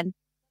 then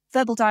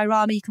Verbal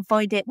Diorama, you can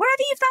find it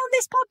wherever you found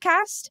this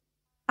podcast.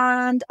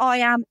 And I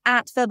am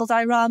at Verbal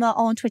Diorama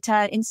on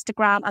Twitter,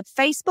 Instagram, and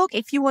Facebook.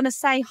 If you want to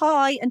say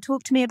hi and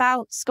talk to me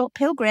about Scott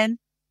Pilgrim,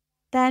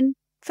 then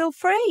feel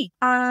free.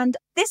 And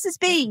this has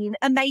been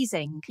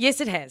amazing.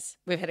 Yes, it has.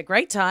 We've had a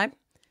great time,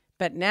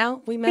 but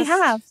now we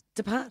must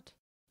depart.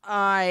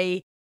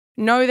 I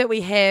know that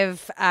we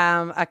have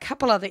a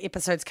couple other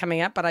episodes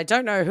coming up, but I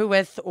don't know who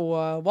with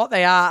or what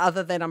they are,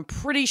 other than I'm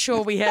pretty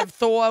sure we have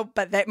Thor,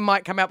 but that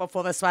might come out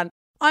before this one.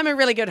 I'm a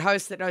really good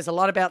host that knows a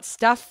lot about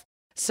stuff.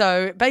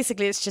 So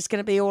basically, it's just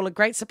going to be all a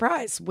great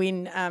surprise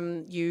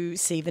when you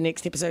see the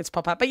next episodes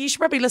pop up. But you should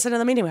probably listen to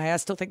them anyway. I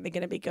still think they're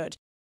going to be good.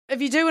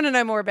 If you do want to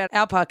know more about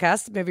our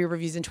podcast, Movie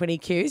Reviews in 20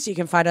 Qs, you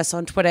can find us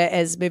on Twitter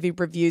as Movie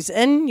Reviews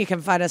In. You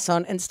can find us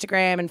on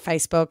Instagram and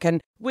Facebook.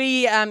 And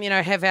we,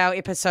 have our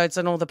episodes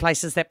on all the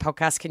places that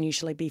podcasts can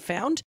usually be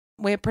found.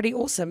 We're pretty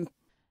awesome.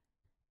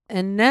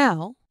 And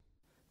now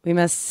we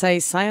must say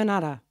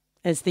sayonara,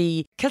 as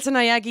the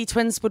Kitanayagi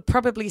twins would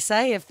probably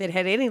say if they'd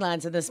had any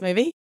lines in this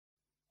movie.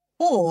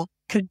 Or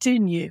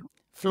continue.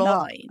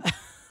 Floor. 9,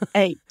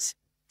 8,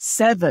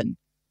 7,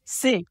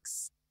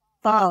 6,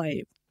 5,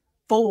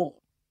 4,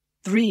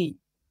 3,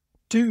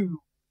 2,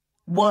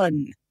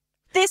 1.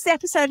 This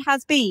episode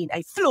has been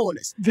a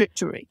flawless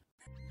victory.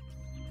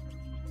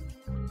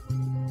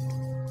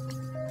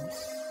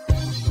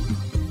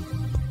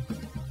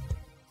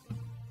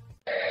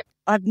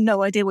 I have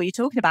no idea what you're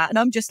talking about. And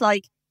I'm just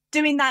like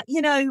doing that,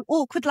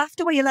 awkward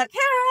laughter where you're like,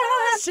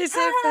 ah, she's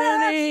so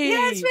funny.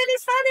 Yeah, it's really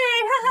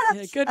funny.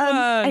 Yeah, good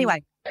one.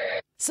 Anyway.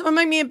 Someone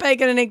make me a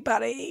bacon and egg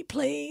buddy,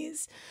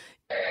 please.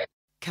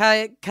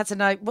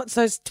 Katanai, what's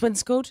those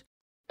twins called?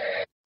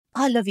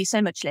 I love you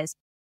so much, Liz.